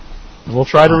 And we'll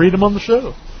try to read them on the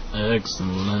show.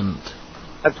 Excellent.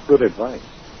 That's good advice.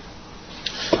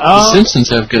 The Simpsons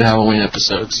have good Halloween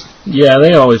episodes. Yeah,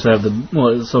 they always have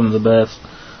some of the best.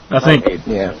 I think.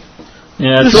 Yeah,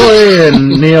 Yeah. Troy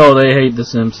and Neil, they hate The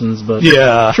Simpsons, but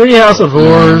Yeah. Treehouse of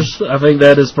Horrors, I think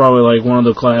that is probably like one of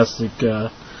the classic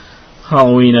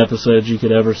Halloween episodes you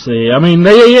could ever see. I mean,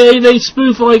 they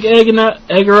spoof like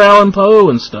Edgar Allan Poe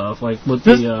and stuff, like with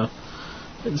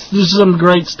it's just some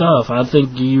great stuff. I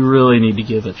think you really need to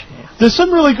give it a chance. There's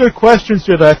some really good questions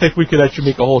here that I think we could actually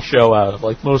make a whole show out of,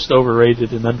 like most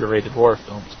overrated and underrated horror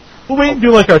films. We'll wait and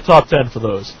do like our top 10 for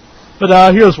those.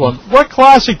 But here's one. What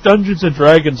classic Dungeons &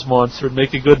 Dragons monster would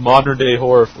make a good modern-day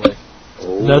horror flick?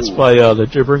 And that's by the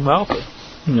Gibbering Mouther.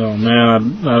 No,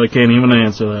 man, I can't even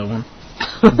answer that one.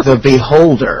 The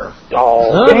Beholder.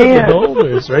 Oh, The man.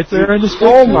 Beholder is right there in the picture.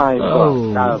 Oh, my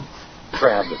Oh. God.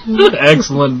 Travis.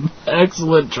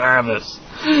 Excellent, Travis.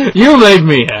 You make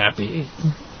me happy.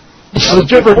 The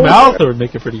Gibbering Mouther would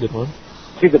make a pretty good one.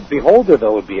 See, the Beholder,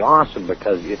 though, would be awesome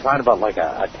because you're talking about like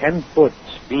a 10-foot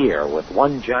spear with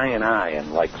one giant eye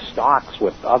and like stalks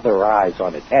with other eyes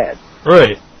on its head.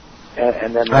 Right.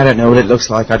 And then I don't know what it looks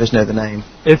like, I just know the name.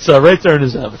 It's right there in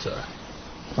his avatar.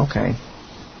 Okay.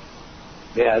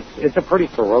 Yeah, it's a pretty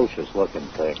ferocious looking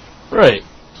thing. Right.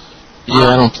 Yeah,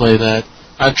 I don't play that.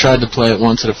 I tried to play it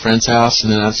once at a friend's house,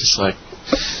 and then I was just like,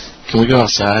 can we go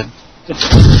outside?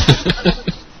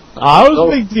 I was a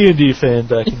big D&D fan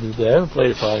back in the day. I haven't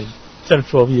played it probably 10 or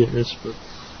 12 years. But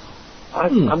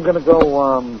I'm going to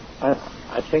go,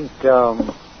 I think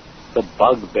the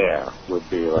Bugbear would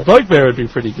be like... Bugbear would be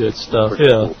pretty good stuff, pretty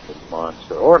yeah. cool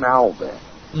monster. Or an owlbear.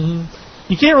 Mm-hmm.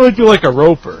 You can't really do like a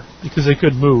roper, because they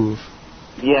could move.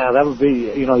 Yeah, that would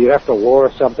be, you'd have to lure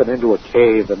something into a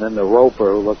cave, and then the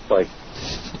roper looks like...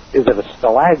 Is it a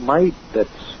stalagmite that's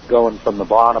going from the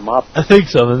bottom up? I think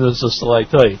so, and there's the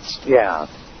stalactites. Yeah.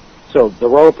 So the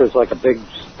roper's like a big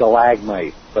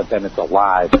stalagmite, but then it's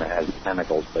alive and it has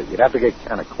tentacles, but you'd have to get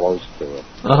kind of close to it.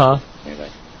 Uh-huh. Anyway.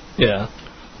 Yeah.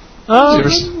 I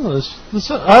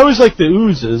always like the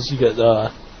oozes. You get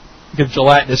a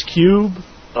gelatinous cube.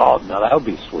 Oh, no, that would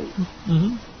be sweet.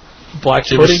 Mm-hmm. Black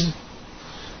Did pudding.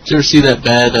 you ever see that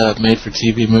bad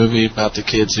made-for-TV movie about the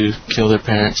kids who kill their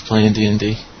parents playing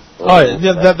D&D? Oh,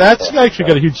 yeah, that's actually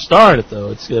got a huge star in it, though.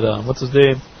 It's got, what's his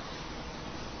name?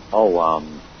 Oh,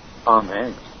 Tom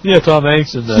Hanks. Yeah, Tom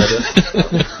Hanks in that.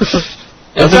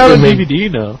 I That's out on DVD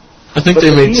now. I think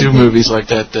they made 2 movies like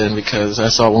that then, because I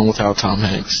saw one without Tom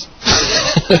Hanks.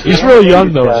 He's real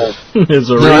young, though.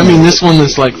 No, I mean, this one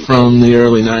was like from the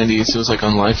early 90s. It was like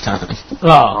on Lifetime. Oh,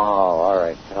 all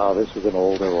right. Oh, this was an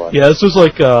older one. Yeah, this was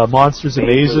like Monsters and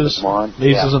Mazes Mazes. and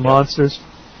Mazes and Monsters.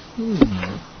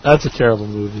 That's a terrible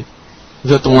movie. Is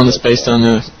that the one that's based on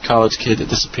a college kid that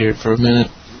disappeared for a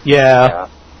minute? Yeah.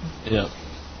 Yeah,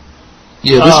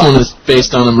 this one is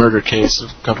based on a murder case of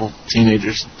a couple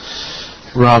teenagers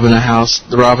robbing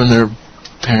their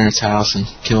parents' house and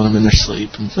killing them in their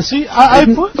sleep. And See,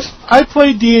 I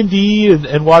played D&D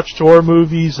and watched horror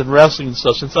movies and wrestling and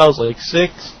stuff since I was like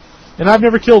 6, and I've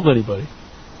never killed anybody.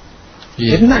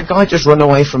 yeah. Didn't that guy just run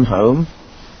away from home?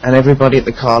 And everybody at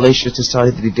the college just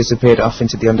decided that he disappeared off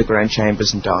into the underground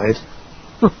chambers and died?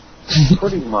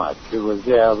 Pretty much. It was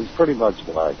pretty much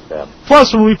like that.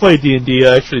 Plus, when we played D&D,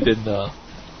 I actually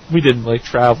we didn't like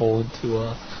travel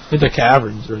into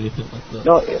caverns or anything like that.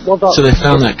 No, So they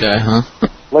found that guy, huh?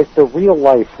 Like the real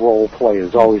life role play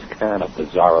is always kind of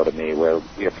bizarre to me, where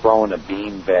you're throwing a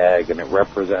bean bag and it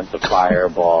represents a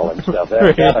fireball and stuff.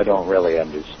 That I don't really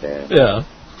understand. Yeah.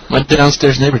 My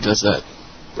downstairs neighbor does that.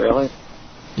 Really?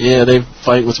 Yeah, they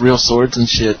fight with real swords and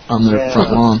shit on their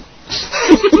front lawn. I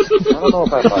don't know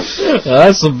if I like that.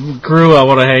 That's the crew I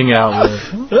want to hang out with.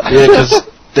 Yeah, because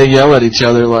they yell at each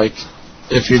other like,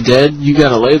 if you're dead, you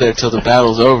gotta lay there till the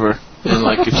battle's over. And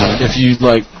like,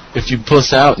 if you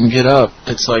puss out and get up,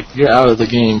 it's like you're out of the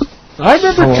game. I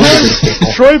remember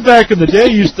Troy back in the day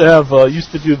used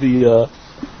to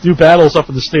do battles up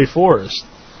in the state forest,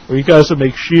 where you guys would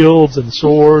make shields and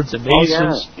swords and maces.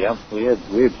 Oh, yeah. We had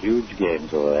huge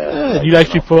games over there. Yeah, and you'd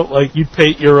actually you'd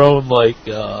paint your own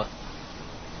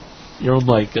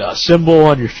symbol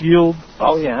on your shield.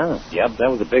 Oh yeah, that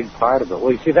was a big part of it.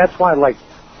 Well, you see, that's why like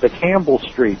the Campbell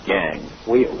Street gang,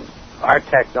 our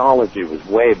technology was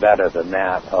way better than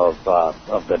that of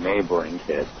the neighboring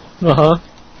kids.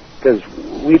 Because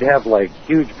we'd have like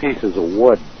huge pieces of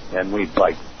wood, and we'd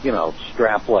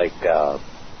strap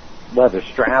leather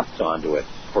straps onto it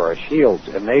for our shields,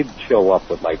 and they'd show up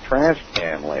with like trash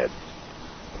can lids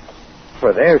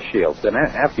for their shields. And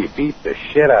after you beat the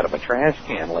shit out of a trash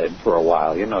can lid for a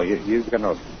while, you're going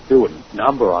to do a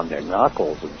number on their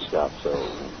knuckles and stuff. So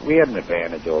we had an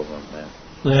advantage over them then.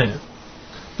 Yeah.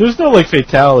 There's no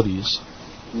fatalities.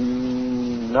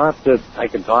 Not that I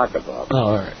can talk about. Oh,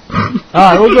 all right. All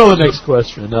right, we'll go to the next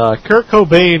question. Kurt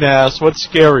Cobain asks, "What's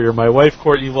scarier, my wife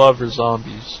Courtney Love or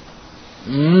zombies?"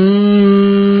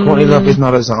 Courtney Love is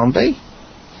not a zombie?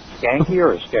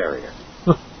 Skankier or scarier?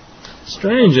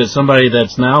 Strange that somebody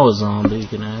that's now a zombie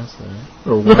can ask that.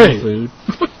 Or want food.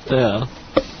 Yeah.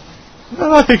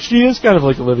 Well, I think she is kind of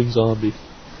like a living zombie.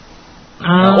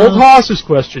 Old Haas's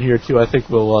question here, too, I think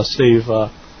we'll save.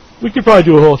 We could probably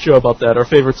do a whole show about that. Our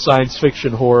favorite science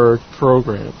fiction horror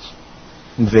programs.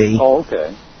 V. Oh,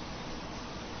 okay.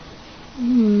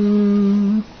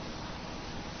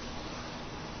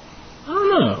 I don't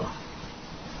know.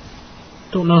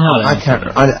 Don't know how to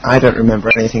answer. I don't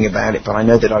remember anything about it, but I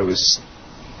know that I was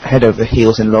head over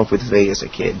heels in love with V as a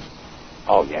kid.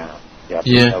 Oh, yeah.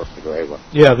 Yeah. That was the great one.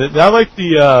 Yeah, I like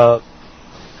the,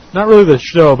 not really the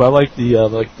show, but I like the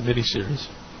miniseries.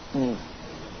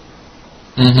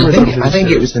 I think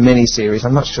it was the miniseries.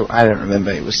 I'm not sure. I don't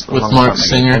rember. It was with Mark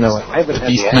Singer, the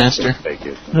Beastmaster.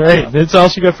 Right. It's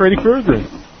also got Freddy Krueger.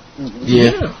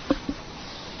 Yeah.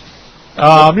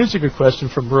 Here's a good question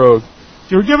from Rogue.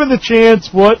 If you were given the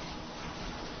chance, what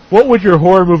would your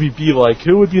horror movie be like?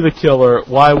 Who would be the killer?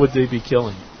 Why would they be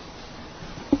killing?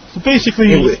 So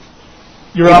basically,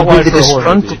 your outline for a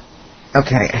horror movie.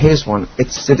 Okay, here's one.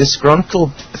 It's the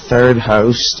disgruntled third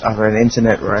host of an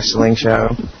internet wrestling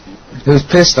show who's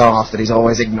pissed off that he's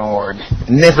always ignored,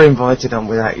 never invited on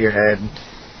Without Your Head.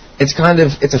 It's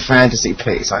a fantasy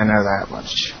piece, I know that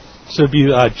much. So it'd be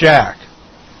Jack.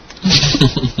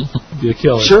 Be a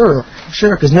killer. Sure,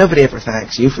 because nobody ever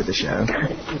thanks you for the show.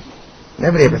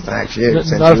 Nobody ever thanks you,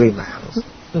 sends you emails.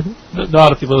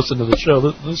 Not if you listen to the show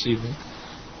this evening.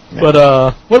 No. But,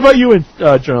 what about you and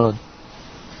John?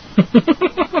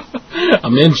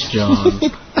 I'm Inch John.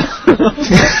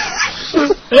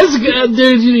 That's good,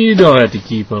 dude. You don't have to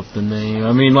keep up the name.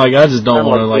 I mean, I just don't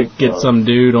want to get some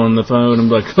dude on the phone and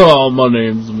be like, "Oh, my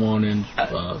name's 1 Inch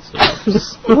 5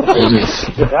 6." 1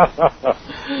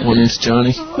 Inch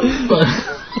Johnny.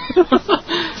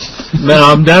 No,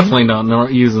 I'm definitely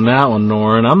not using that one,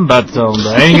 Norrin. I'm about to tell him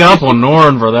to hang up on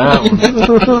Norrin for that one.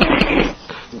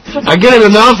 I get it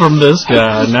enough from this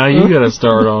guy. Now you got to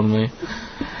start on me.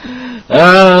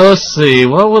 Let's see.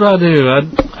 What would I do?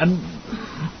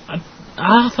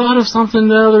 I thought of something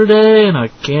the other day, and I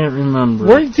can't remember.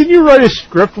 Didn't you write a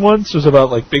script once? It was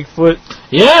about, Bigfoot?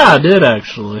 Yeah, I did,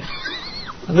 actually.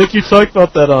 I think you talked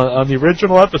about that on the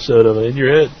original episode of it in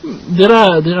your head. Did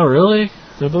I really?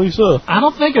 I believe so. I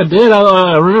don't think I did.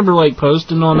 I remember,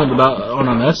 posting on it on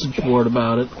a message board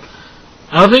about it.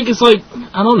 I think it's like,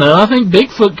 I don't know, I think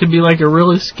Bigfoot could be like a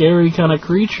really scary kind of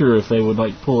creature if they would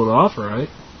like pull it off right.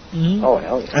 Mm-hmm. Oh,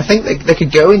 hell yeah. I think they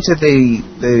could go into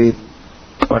the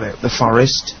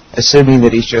forest, assuming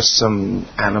that he's just some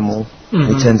animal.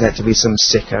 Mm-hmm. He turns out to be some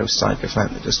sicko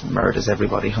psychopath that just murders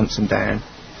everybody, hunts them down.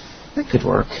 That could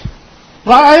work.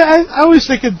 Well, I always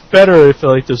think it's better if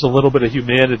like there's a little bit of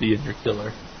humanity in your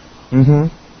killer. Mm-hmm.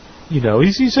 You know,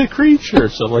 he's a creature,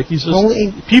 so like he's just Well,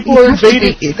 people are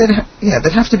invading.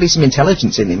 There'd have to be some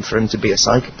intelligence in him for him to be a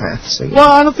psychopath. So yeah. Well,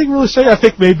 I don't think really say. I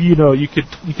think maybe you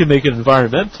could make an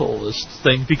environmentalist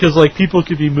thing because like people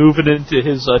could be moving into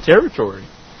his territory,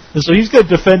 and so he's got to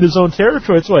defend his own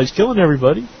territory. That's why he's killing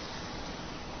everybody.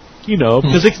 You know,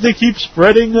 because they keep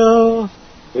spreading. Well,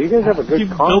 you guys have a good keep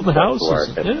building concept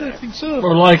houses. work. Yeah, I think so.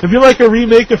 Or like, It'd be like a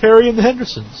remake of Harry and the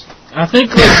Hendersons. I think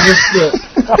like just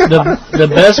the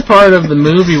best part of the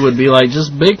movie would be like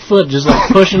just Bigfoot just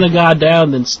like pushing a guy down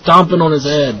and then stomping on his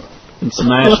head and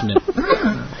smashing it.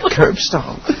 Curb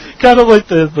stomp. Kind of like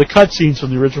the cutscenes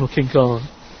from the original King Kong.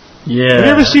 Yeah. Have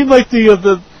you ever seen like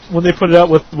the when they put it out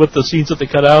with the scenes that they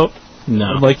cut out?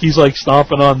 No. And like he's like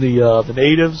stomping on the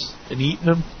natives and eating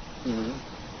them. Mm-hmm.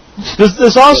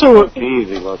 There's also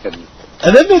Easy looking.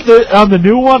 and then on the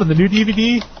new one, on the new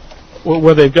DVD,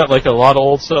 where they've got like a lot of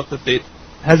old stuff that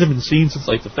hasn't been seen since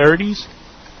like the 30s,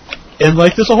 and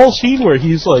like there's a whole scene where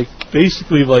he's like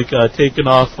basically like taking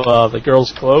off the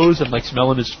girl's clothes and like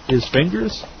smelling his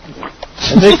fingers,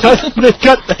 and they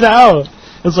cut that out.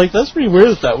 It's like that's pretty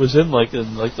weird that was in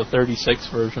the 36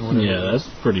 version. Whatever. Yeah, that's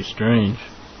pretty strange.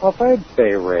 Well, if I'd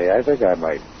say Ray, I think I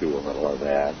might do a little of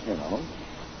that, you know,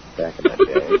 back in the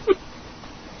day.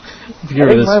 I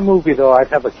think my movie, though, I'd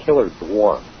have a killer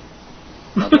dwarf.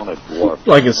 I want a dwarf.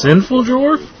 Like a sinful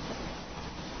dwarf?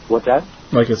 What's that?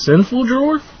 Like a sinful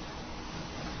dwarf?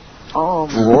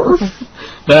 Dwarf?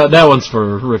 That one's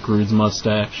for Rick Rude's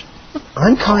mustache.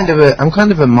 I'm kind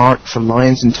of a mark for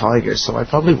lions and tigers, so I'd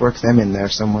probably work them in there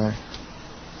somewhere.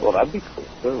 Well, that'd be cool,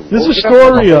 too. There's a we'd have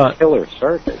story, to have a killer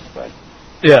circus, but...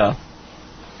 Yeah.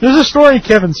 There's a story in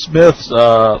Kevin Smith's,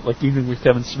 like Evening with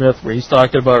Kevin Smith, where he's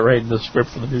talking about writing the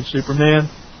script for the new Superman,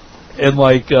 and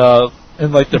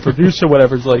the producer,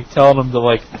 whatever, is like telling him to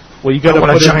like, well, you got to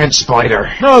put a giant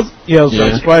spider. No,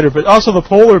 giant spider, but also the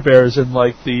polar bears in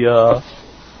like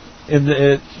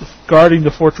guarding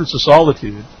the Fortress of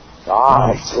Solitude.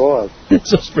 Ah, of course.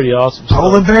 It's just pretty awesome.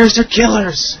 Polar bears are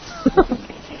killers.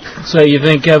 So you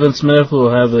think Kevin Smith will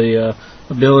have the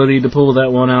ability to pull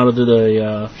that one out of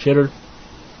the shitter?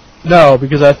 No,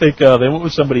 because I think they went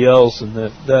with somebody else, and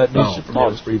that new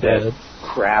Superman was pretty bad.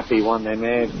 Crappy one they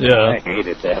made. Yeah. I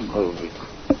hated that movie.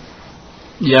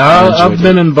 Yeah, I've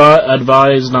been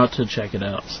advised not to check it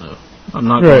out, so I'm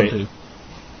not going to.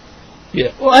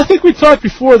 Yeah, well, I think we talked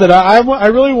before that I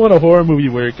really want a horror movie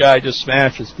where a guy just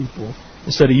smashes people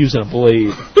instead of using a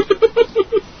blade.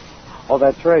 Oh,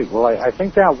 that's right. Well, I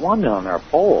think that one on our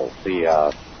poll,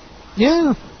 Yeah.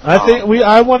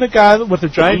 I want a guy with a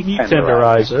giant meat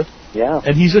tenderizer. Yeah.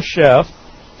 And he's a chef.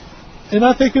 And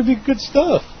I think it'd be good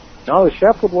stuff. No, the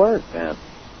chef would work, man.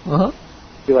 Uh-huh.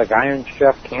 Be like Iron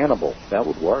Chef Cannibal. That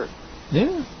would work.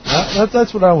 Yeah.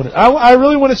 That's what I wanted. I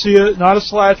really want to see it, not a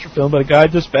slasher film, but a guy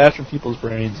just bashing people's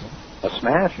brains in. A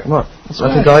smasher. What?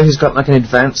 Like a guy who's got like an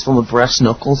advanced form of brass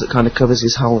knuckles that kind of covers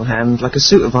his whole hand, like a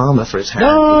suit of armor for his hand.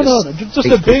 No, just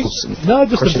a big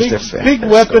big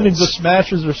weapon and just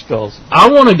smashes their skulls. I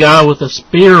want a guy with a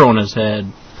spear on his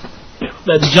head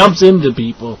that jumps into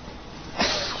people.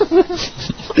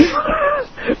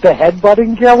 The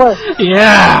headbutting killer?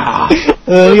 Yeah.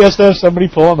 He has to have somebody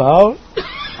pull him out.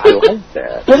 I like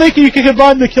that. Well, you can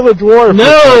combine the killer dwarf. No,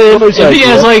 if he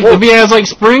has like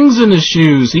springs in his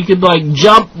shoes, he could like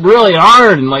jump really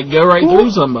hard and like go right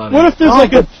through somebody. What if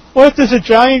there's what if there's a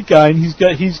giant guy and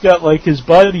he's got like his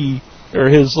buddy or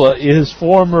his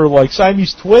former like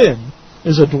Siamese twin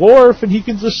is a dwarf and he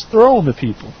can just throw him at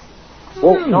people?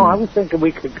 Well, no, I was thinking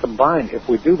we could combine if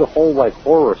we do the whole like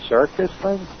horror circus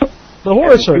thing. The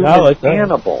horror circus, I like that.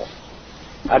 Cannibal.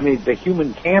 I mean, the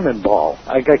human cannonball.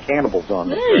 I got cannibals on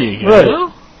this. There you go.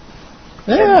 Right.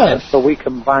 Yeah. And so we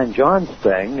combine John's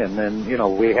thing, and then,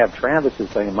 we have Travis's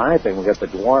thing and my thing. We got the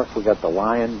dwarf, we got the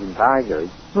lions and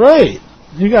tigers. Right.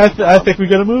 I think we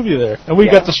got a movie there. And we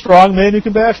got the strong man who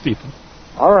can bash people.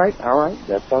 All right.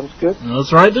 That sounds good.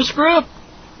 Let's write the script.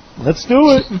 Let's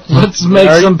do it. Let's make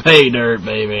some pay dirt,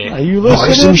 baby. Are you listening?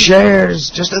 Buy some shares,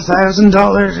 just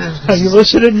 $1,000. Are you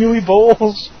listening, Huey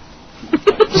Bowles?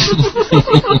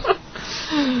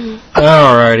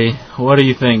 Alrighty. What do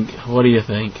you think?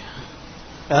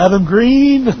 Adam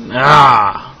Green.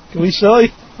 Ah. Can we sell you?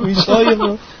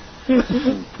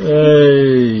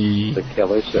 Hey. The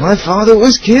killer circus. My father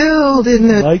was killed in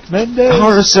a Mike Mendez.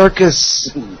 horror circus.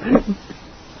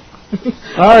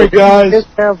 All right, guys. Just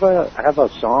have a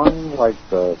song like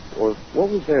or what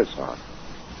was their song?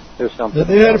 There's something.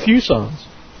 They had a few songs.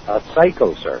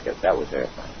 Psycho Circus. That was their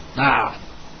thing. Ah.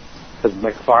 Because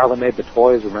McFarlane made the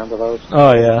toys. Remember those?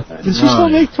 Oh yeah. Does he still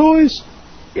make toys?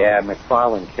 Yeah,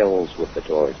 McFarlane kills with the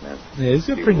toys, man. Yeah, he's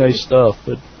got pretty nice stuff,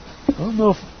 but I don't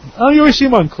know if you always see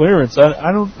him on clearance.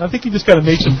 I think he just kind of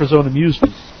makes them for his own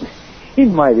amusement. He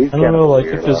might. He's I don't know, like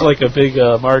weird, if there's like a big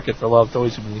market for a lot of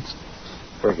toys he makes.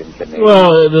 friggin' Canadian.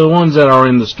 Well, the ones that are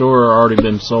in the store are already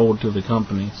been sold to the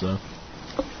company, so.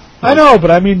 I know,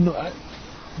 but I mean,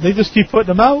 they just keep putting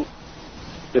them out.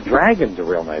 The dragons are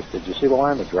real nice. Did you see the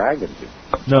line of dragons?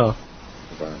 No.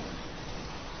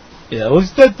 Yeah, well,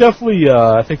 that definitely,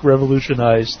 I think,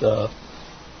 revolutionized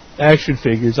action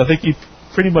figures. I think he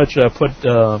pretty much put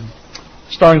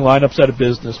starring lineups out of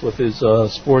business with his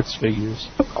sports figures.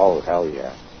 Oh, hell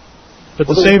yeah. But at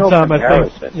Well, the there's same no time, I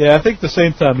comparison. think the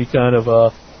same time he kind of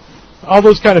all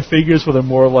those kind of figures where they're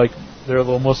more like they're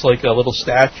almost like a little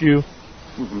statue.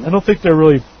 Mm-hmm. I don't think they're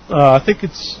really. I think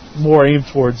it's more aimed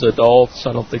towards adults.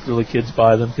 I don't think really kids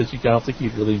buy them because I don't think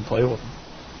you'd really even play with them.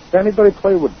 Does anybody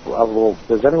play with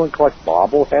does anyone collect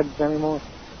bobbleheads anymore?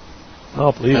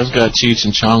 Oh, please. I've got Cheech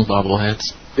and Chong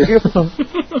bobbleheads. Did you?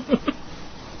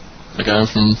 I got them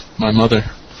from my mother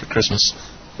for Christmas.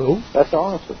 Oh, That's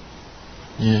awesome.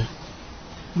 Yeah.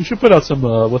 we should put out some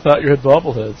without your head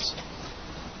bobbleheads.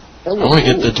 That I was want to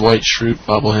get cool. the Dwight Schrute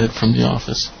bobblehead from The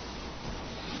Office.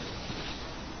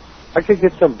 I could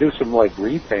do some like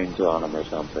repaints on them or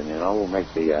something. You know, we'll make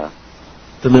the.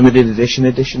 The limited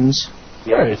editions.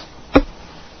 Yeah. Right.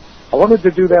 I wanted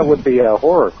to do that with the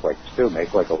horror clicks too.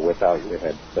 Make like a without your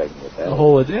head thing with that. The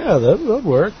whole that'd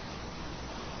work.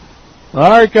 All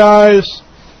right, guys.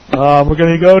 We're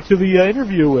going to go to the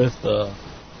interview with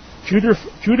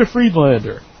Judah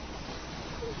Friedlander.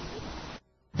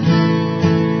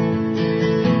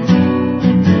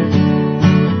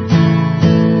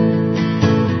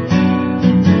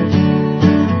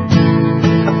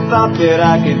 I thought that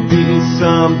I could be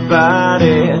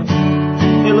somebody.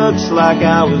 It looks like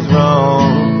I was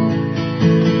wrong.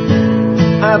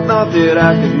 I thought that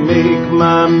I could make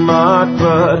my mark,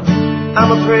 but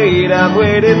I'm afraid I've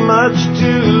waited much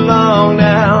too long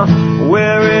now.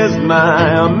 Where is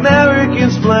my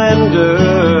American splendor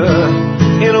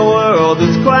in a world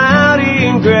that's cloudy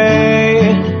and gray?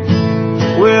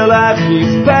 Where life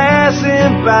keeps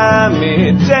passing by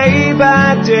me day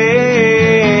by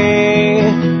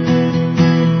day.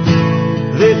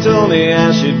 They told me I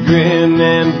should grin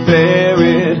and bear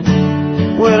it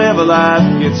whenever life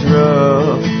gets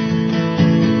rough.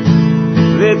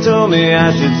 They told me I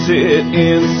should sit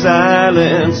in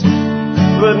silence,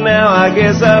 but now I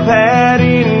guess I've had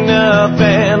enough.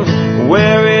 And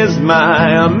where is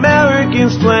my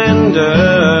American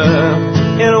splendor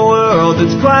in a world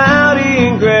that's cloudy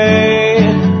and gray?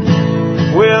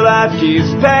 Where life keeps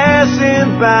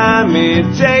passing by me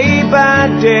day by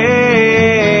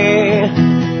day.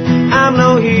 I'm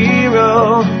no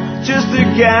hero, just a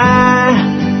guy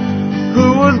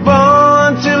who was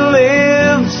born to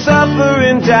live, suffer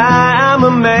and die. I'm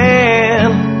a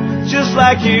man, just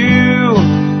like you,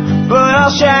 but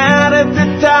I'll shout at the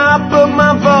top of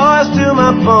my voice till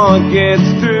my point gets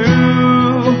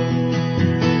through.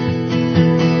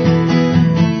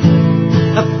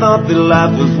 I thought that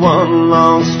life was one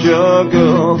long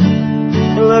struggle.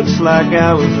 It looks like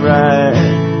I was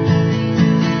right.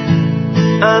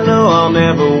 I know I'll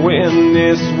never win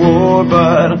this war,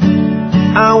 but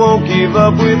I won't give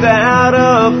up without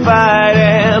a fight.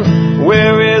 And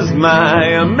where is my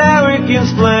American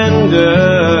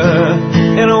splendor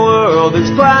in a world that's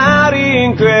cloudy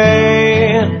and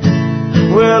gray?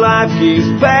 Where life keeps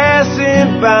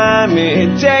passing by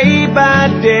me day by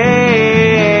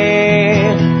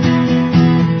day.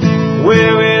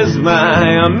 Where is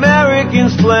my American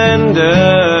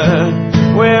splendor?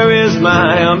 Where is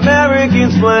my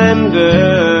American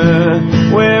splendor?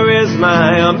 Where is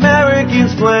my American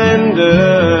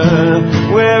splendor?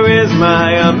 Where is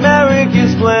my American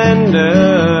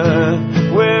splendor?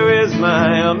 Where is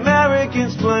my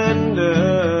American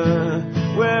splendor?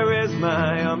 Where is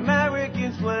my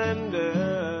American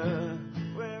splendor?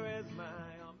 Where is my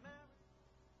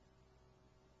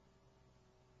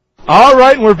All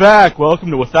right, and we're back.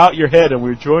 Welcome to Without Your Head, and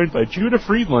we're joined by Judah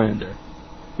Friedlander,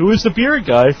 who is the beard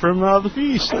guy from The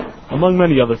Feast, among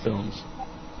many other films.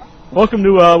 Welcome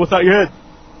to Without Your Head.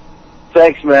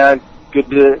 Thanks, man. Good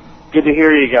to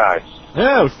hear you guys.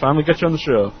 Yeah, we finally got you on the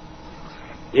show.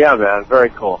 Yeah, man.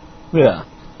 Very cool. Yeah.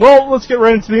 Well, let's get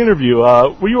right into the interview.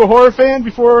 Were you a horror fan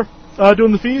before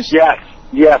doing the feast? Yes,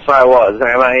 I was,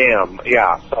 and I am.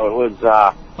 Yeah, so it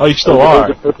was. Oh, you still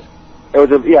are. It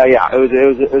was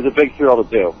a big thrill to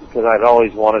do because I'd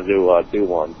always wanted to do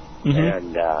one,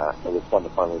 and it was fun to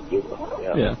finally do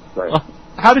it. Yeah. Right.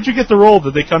 How did you get the role?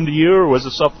 Did they come to you, or was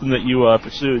it something that you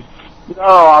pursued? No,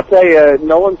 I'll tell you,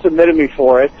 no one submitted me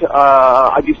for it.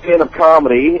 I do stand-up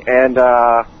comedy, and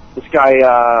this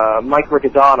guy, Mike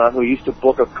Riccadonna, who used to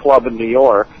book a club in New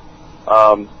York,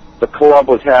 the club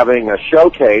was having a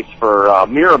showcase for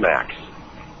Miramax.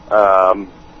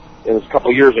 It was a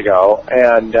couple years ago,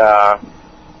 and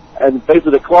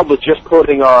basically the club was just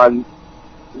putting on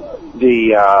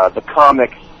the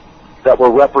comics that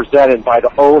were represented by the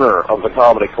owner of the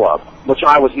comedy club, which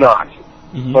I was not.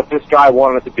 But this guy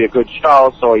wanted it to be a good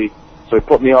show, so he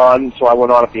put me on. So I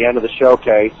went on at the end of the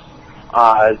showcase.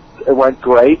 It went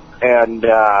great, and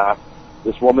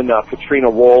this woman, Katrina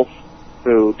Wolf,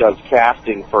 who does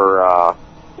casting for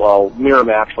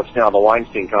Miramax, what's now the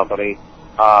Weinstein Company,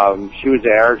 she was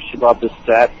there. She loved the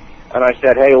set, and I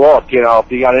said, "Hey, look,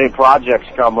 if you got any projects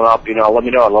coming up, let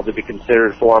me know. I'd love to be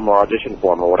considered for them or audition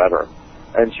for them or whatever."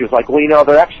 And she was like, "Well,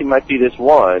 there actually might be this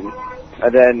one,"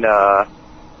 and then.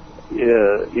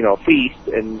 Feast,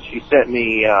 and she sent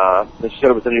me, she said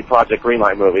it was a new Project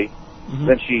Greenlight movie.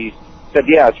 Then she said,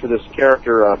 yeah, it's for this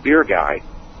character, Beer Guy.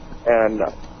 And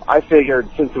I figured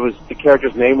since the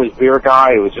character's name was Beer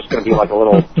Guy, it was just going to be like a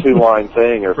little two-line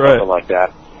thing or something like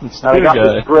that. And I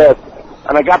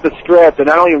got the script, and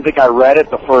I don't even think I read it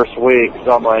the first week,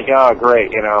 so I'm like, oh,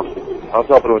 great, I was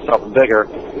hoping it was something bigger.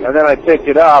 And then I picked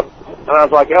it up, and I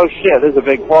was like, oh, shit, this is a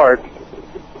big part.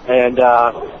 And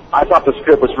I thought the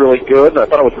script was really good, and I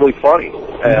thought it was really funny.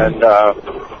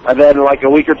 And then, like, a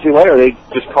week or two later, they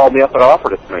just called me up and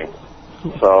offered it to me.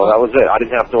 So that was it. I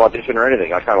didn't have to audition or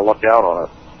anything. I kind of lucked out on it.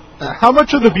 How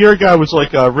much of the Beer Guy was,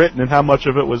 like, written, and how much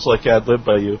of it was, like, ad-libbed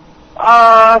by you?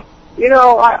 I'd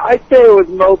say it was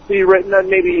mostly written, and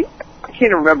maybe, I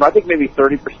can't remember. I think maybe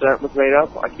 30% was made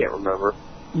up. I can't remember.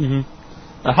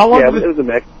 How long it was a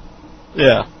mix.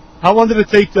 Yeah. How long did it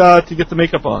take to get the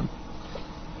makeup on?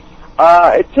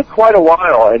 It took quite a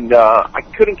while, and I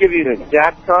couldn't give you an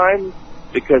exact time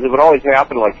because it would always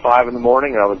happen at like 5 in the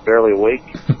morning, and I was barely awake.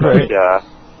 Right. But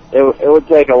it would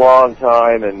take a long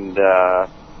time, and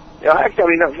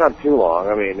actually, not too long.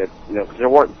 I mean, cause there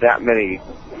weren't that many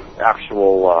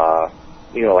actual,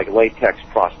 like latex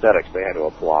prosthetics they had to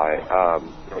apply.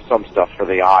 There was some stuff for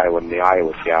the eye when the eye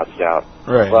was gouged out.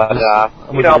 Right. But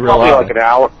probably like an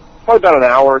hour. Probably about an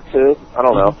hour or two. I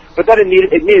don't know. But then it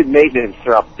needed maintenance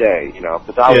throughout the day,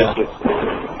 because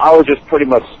I was just pretty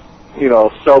much,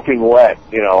 soaking wet,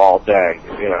 all day,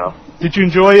 Did you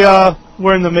enjoy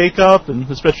wearing the makeup and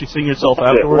especially seeing yourself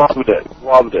afterwards?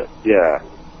 Loved it. Yeah.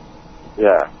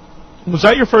 Was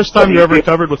that your first time you ever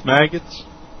covered with maggots?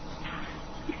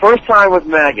 First time with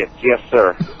maggots, yes,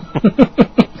 sir.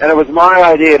 And it was my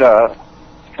idea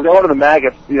because I wanted the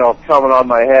maggots, coming on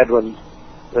my head when.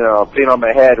 Being on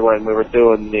my head when we were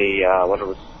doing when I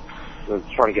was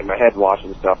trying to get my head washed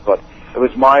and stuff, but it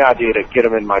was my idea to get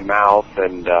them in my mouth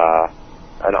and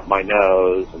up my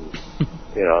nose and,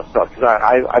 stuff. Because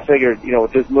I figured,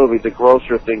 with this movie, the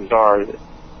grosser things are,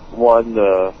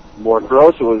 the more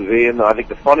gross it would be, and I think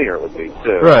the funnier it would be,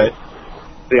 too. Right.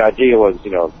 The idea was,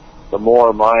 the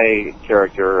more my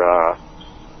character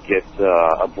gets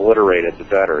obliterated, the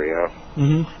better,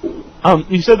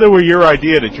 You said they were your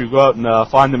idea. Did you go out and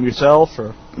find them yourself,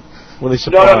 or were they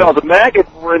supplied? No. The maggots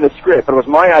were in the script, but it was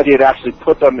my idea to actually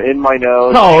put them in my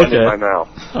nose and in my mouth.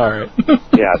 All right.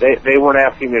 Yeah, they weren't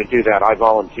asking me to do that. I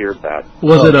volunteered that.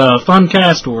 Was it a fun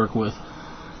cast to work with?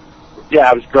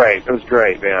 Yeah, it was great. It was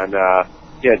great, man.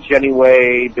 Jenny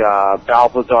Wade,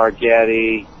 Balthazar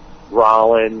Getty,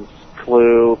 Rollins,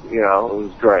 Clue. It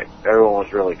was great. Everyone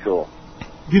was really cool.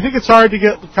 Do you think it's hard to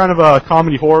get kind of a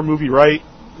comedy horror movie right?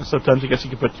 Sometimes I guess you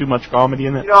can put too much comedy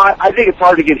in it. I think it's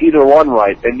hard to get either one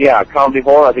right. And yeah, comedy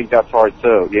horror, I think that's hard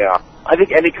too. Yeah, I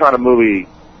think any kind of movie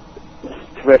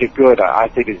to make it good, I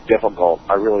think is difficult.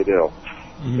 I really do.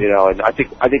 And I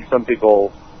think some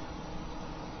people.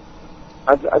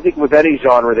 I think with any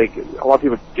genre, a lot of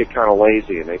people get kind of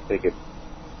lazy and they think it's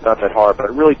not that hard.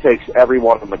 But it really takes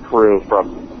everyone on the crew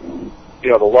from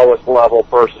the lowest level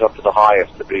person up to the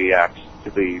highest to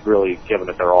be really giving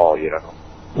it their all,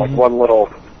 Like one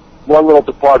little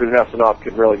department messing up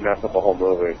could really mess up a whole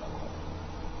movie.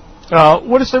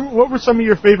 What were some of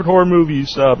your favorite horror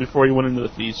movies before you went into the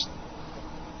feast?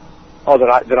 Oh,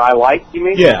 that I liked, you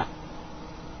mean? Yeah.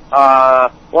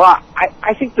 Well,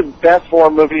 I think the best horror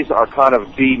movies are kind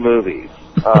of B movies.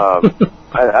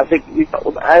 I think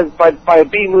by a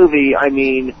B movie, I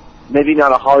mean maybe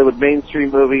not a Hollywood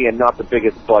mainstream movie and not the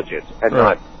biggest budget and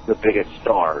not the biggest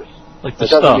stars. Like The It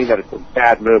doesn't Stuff. mean that it's a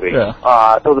bad movie. Yeah.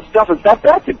 So The Stuff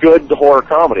that's a good horror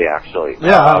comedy, actually.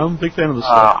 Yeah, I'm a big fan of The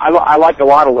Stuff. I like a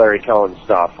lot of Larry Cohen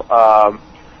stuff.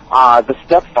 The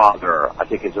Stepfather, I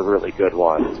think, is a really good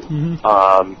one.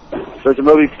 There's a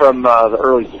movie from the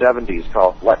early 70s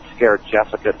called Let's Scare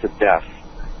Jessica to Death.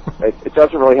 It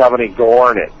doesn't really have any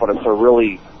gore in it, but it's a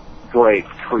really great,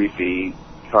 creepy,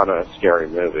 kind of scary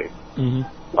movie.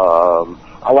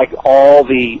 I like all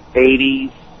the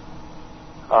 80s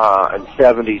and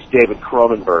 70s David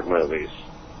Cronenberg movies.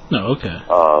 No, okay.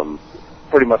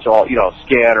 Pretty much all,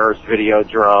 Scanners,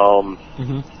 Videodrome,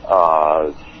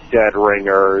 Dead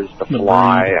Ringers, The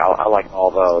Fly. I like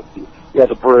all those. Yeah,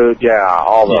 The Brood. Yeah,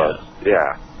 all those.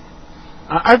 Yeah.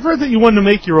 I've heard that you wanted to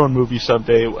make your own movie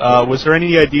someday. Was there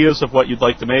any ideas of what you'd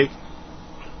like to make?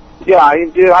 Yeah,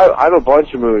 I have a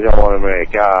bunch of movies I want to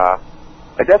make. I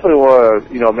definitely want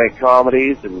to, make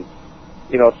comedies and,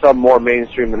 some more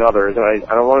mainstream than others. And I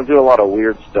don't want to do a lot of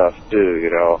weird stuff too.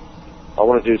 I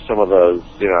want to do some of those,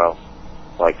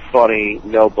 like funny,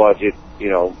 no budget,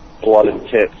 blood and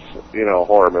tits,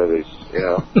 horror movies,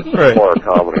 Right. horror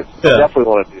comedies. Yeah. I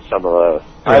definitely want to do some of those.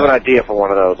 I have an idea for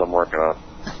one of those I'm working on.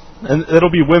 And it'll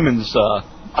be women's. I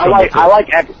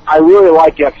really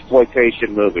like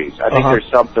exploitation movies. I think there's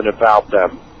something about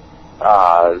them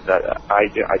that I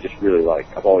just really like.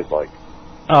 I've always liked.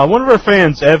 One of our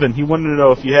fans, Evan, he wanted to know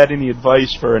if you had any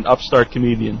advice for an upstart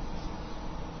comedian.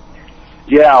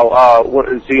 Yeah, what,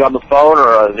 is he on the phone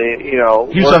or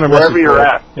He's on a wherever message you're board.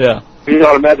 at? Yeah. He's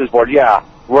on a message board. Yeah,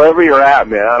 wherever you're at,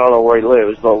 man. I don't know where he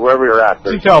lives, but wherever you're at,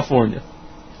 He's in California.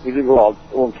 He's in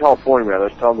California, man.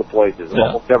 There's tons of places. Yeah.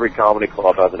 Almost every comedy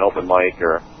club has an open mic,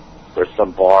 or there's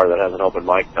some bar that has an open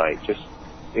mic night. Just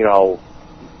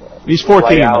He's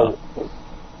 14 now.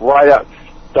 Write out.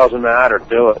 Doesn't matter.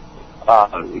 Do it.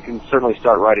 You can certainly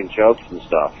start writing jokes and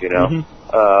stuff.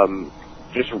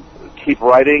 Just keep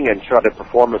writing and try to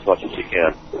perform as much as you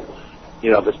can.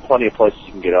 There's plenty of places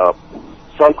you can get up.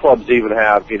 Some clubs even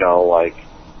have, kids'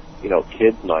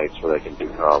 nights where they can do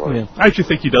comedy. Yeah. I actually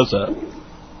think he does that.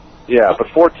 Yeah, but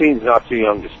 14's not too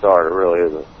young to start. It really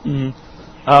isn't.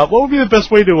 What would be the best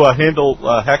way to handle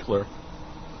a heckler?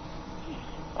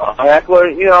 Heckler,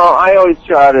 I always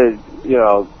try to,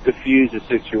 diffuse the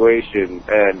situation,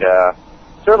 and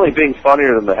certainly being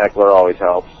funnier than the heckler always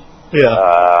helps.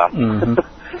 Yeah. And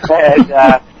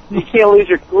you can't lose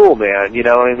your cool, man. You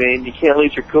know what I mean? You can't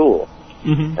lose your cool.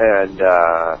 And,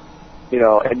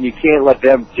 and you can't let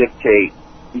them dictate.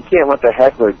 You can't let the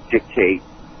heckler dictate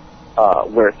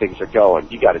where things are going.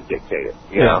 You got to dictate it.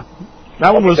 You know?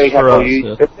 That one was for us.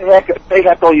 If they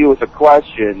heckle you with a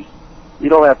question, you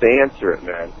don't have to answer it,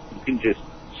 man. You can just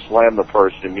slam the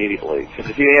person immediately. Because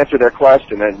if you answer their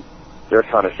question, then they're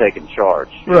kind of taking charge.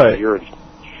 Right. You're in.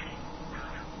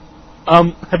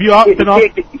 Have you been off?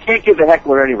 You can't give the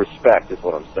heckler any respect, is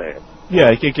what I'm saying. Yeah,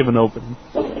 you can't give an opening.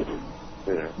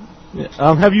 Yeah.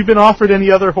 Have you been offered any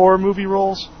other horror movie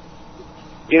roles?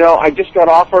 I just got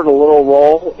offered a little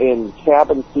role in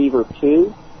Cabin Fever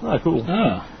 2. Ah, cool.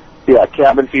 Yeah,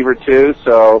 Cabin Fever 2,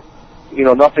 so,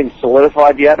 nothing's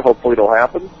solidified yet. Hopefully it'll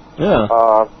happen.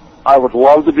 Yeah. I would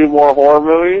love to do more horror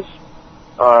movies.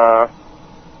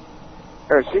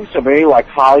 It seems to me like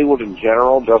Hollywood in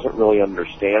general doesn't really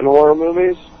understand horror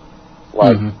movies.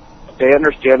 Like, they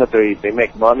understand that they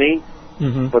make money,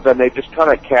 but then they just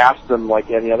kind of cast them like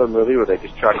any other movie where they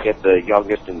just try to get the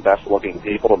youngest and best looking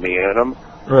people to be in them.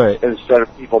 Right. Instead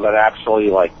of people that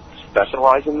actually,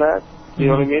 specialize in that. You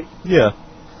know what I mean? Yeah.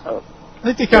 I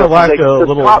think they kind of lack a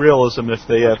little realism if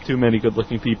they have too many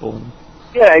good-looking people.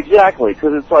 Yeah, exactly.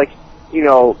 Because it's like, they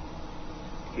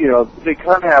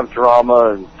kind of have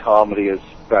drama and comedy as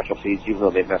specialties, even though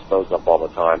they mess those up all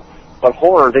the time. But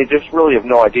horror, they just really have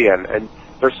no idea. And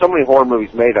there's so many horror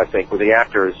movies made, I think, where the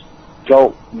actors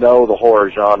don't know the horror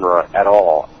genre at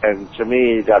all. And to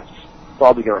me, that's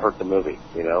probably going to hurt the movie,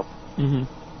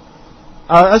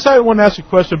 I want to ask you a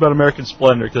question about American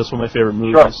Splendor, because it's one of my favorite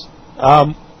movies.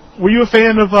 Sure. Were you a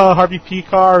fan of Harvey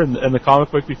Pekar and the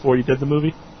comic book before you did the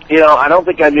movie? I don't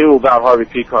think I knew about Harvey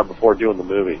Pekar before doing the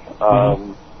movie.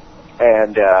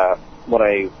 And when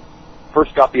I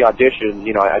first got the audition,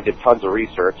 I did tons of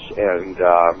research, and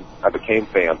I became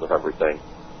fans of everything,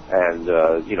 and,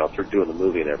 through doing the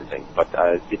movie and everything. But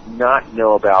I did not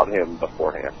know about him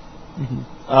beforehand.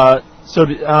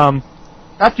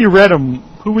 After you read him,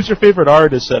 who was your favorite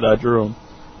artist that drew him?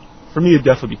 For me, it'd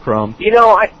definitely be Crumb.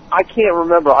 I can't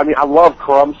remember. I mean, I love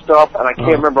Crumb stuff, and I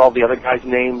can't remember all the other guys'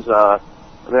 names. I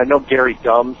know Gary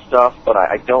Dumm stuff, but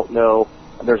I don't know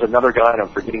there's another guy, and I'm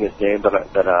forgetting his name,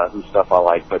 whose stuff I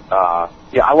like. But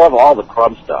yeah, I love all the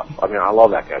Crumb stuff. I mean, I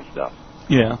love that kind of stuff.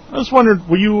 Yeah. I was wondering,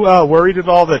 were you worried at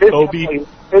all that Toby...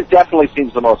 It definitely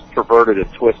seems the most perverted and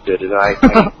twisted, and I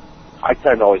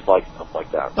tend to always like stuff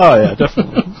like that. Oh, yeah,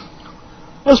 definitely.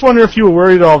 I was wondering if you were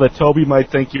worried at all that Toby might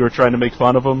think you were trying to make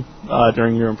fun of him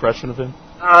during your impression of him.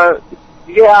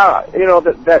 Yeah, you know,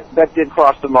 that did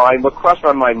cross the mind. What crossed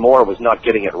my mind more was not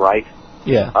getting it right.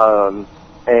 Yeah.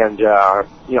 And you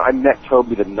know, I met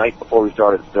Toby the night before we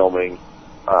started filming.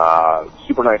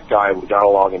 Super nice guy. We got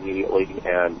along immediately,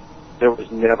 and that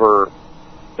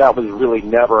was really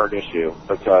never an issue,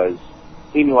 because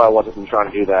he knew I wasn't trying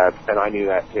to do that, and I knew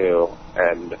that too,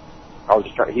 and I was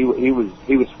just trying. He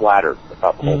was flattered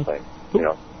about the whole thing. You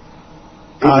know,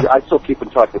 I still keep in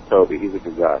touch with Toby. He's a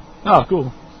good guy. Oh,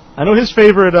 cool. I know his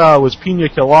favorite was Pina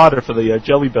Colada for the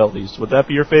Jelly Bellies. Would that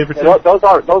be your favorite? Yeah, those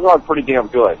are pretty damn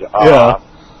good. Yeah.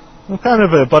 I'm kind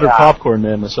of a buttered popcorn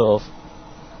man myself.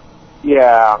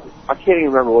 Yeah, I can't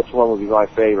even remember which one would be my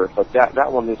favorite, but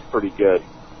that one is pretty good.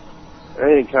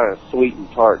 Anything kind of sweet and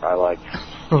tart I like.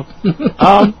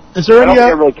 Is there any? I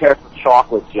don't really care for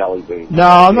chocolate jelly beans. No,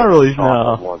 I'm not really.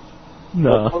 No.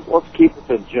 No. Let's keep it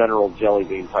to general jelly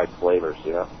bean type flavors.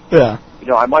 You know. Yeah. You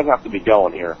know, I might have to be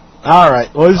going here. All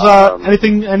right. Was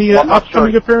any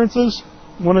upcoming appearances?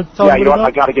 Want to tell me about?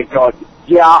 I got to get going.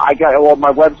 Yeah,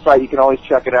 my website. You can always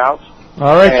check it out.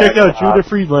 All right, check out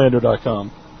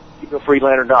JudahFriedlander.com.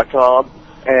 JudahFriedlander.com,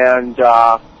 and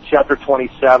Chapter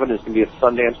 27 is going to be at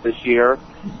Sundance this year,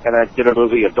 and I did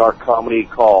a dark comedy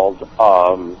called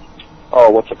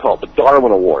what's it called? The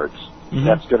Darwin Awards. Mm-hmm.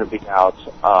 That's going to be out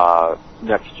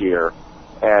next year,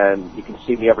 and you can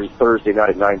see me every Thursday night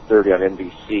at 9:30 on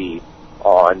NBC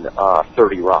on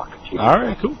 30 Rock. TV. All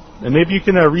right, cool. And maybe you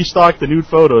can restock the nude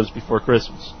photos before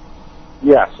Christmas.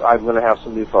 Yes, I'm going to have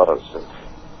some new photos soon.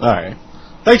 All right.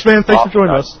 Thanks, man. Thanks for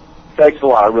joining us. Thanks a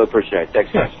lot. I really appreciate it.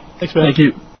 Thanks, guys. Thanks, man. Thank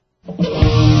you.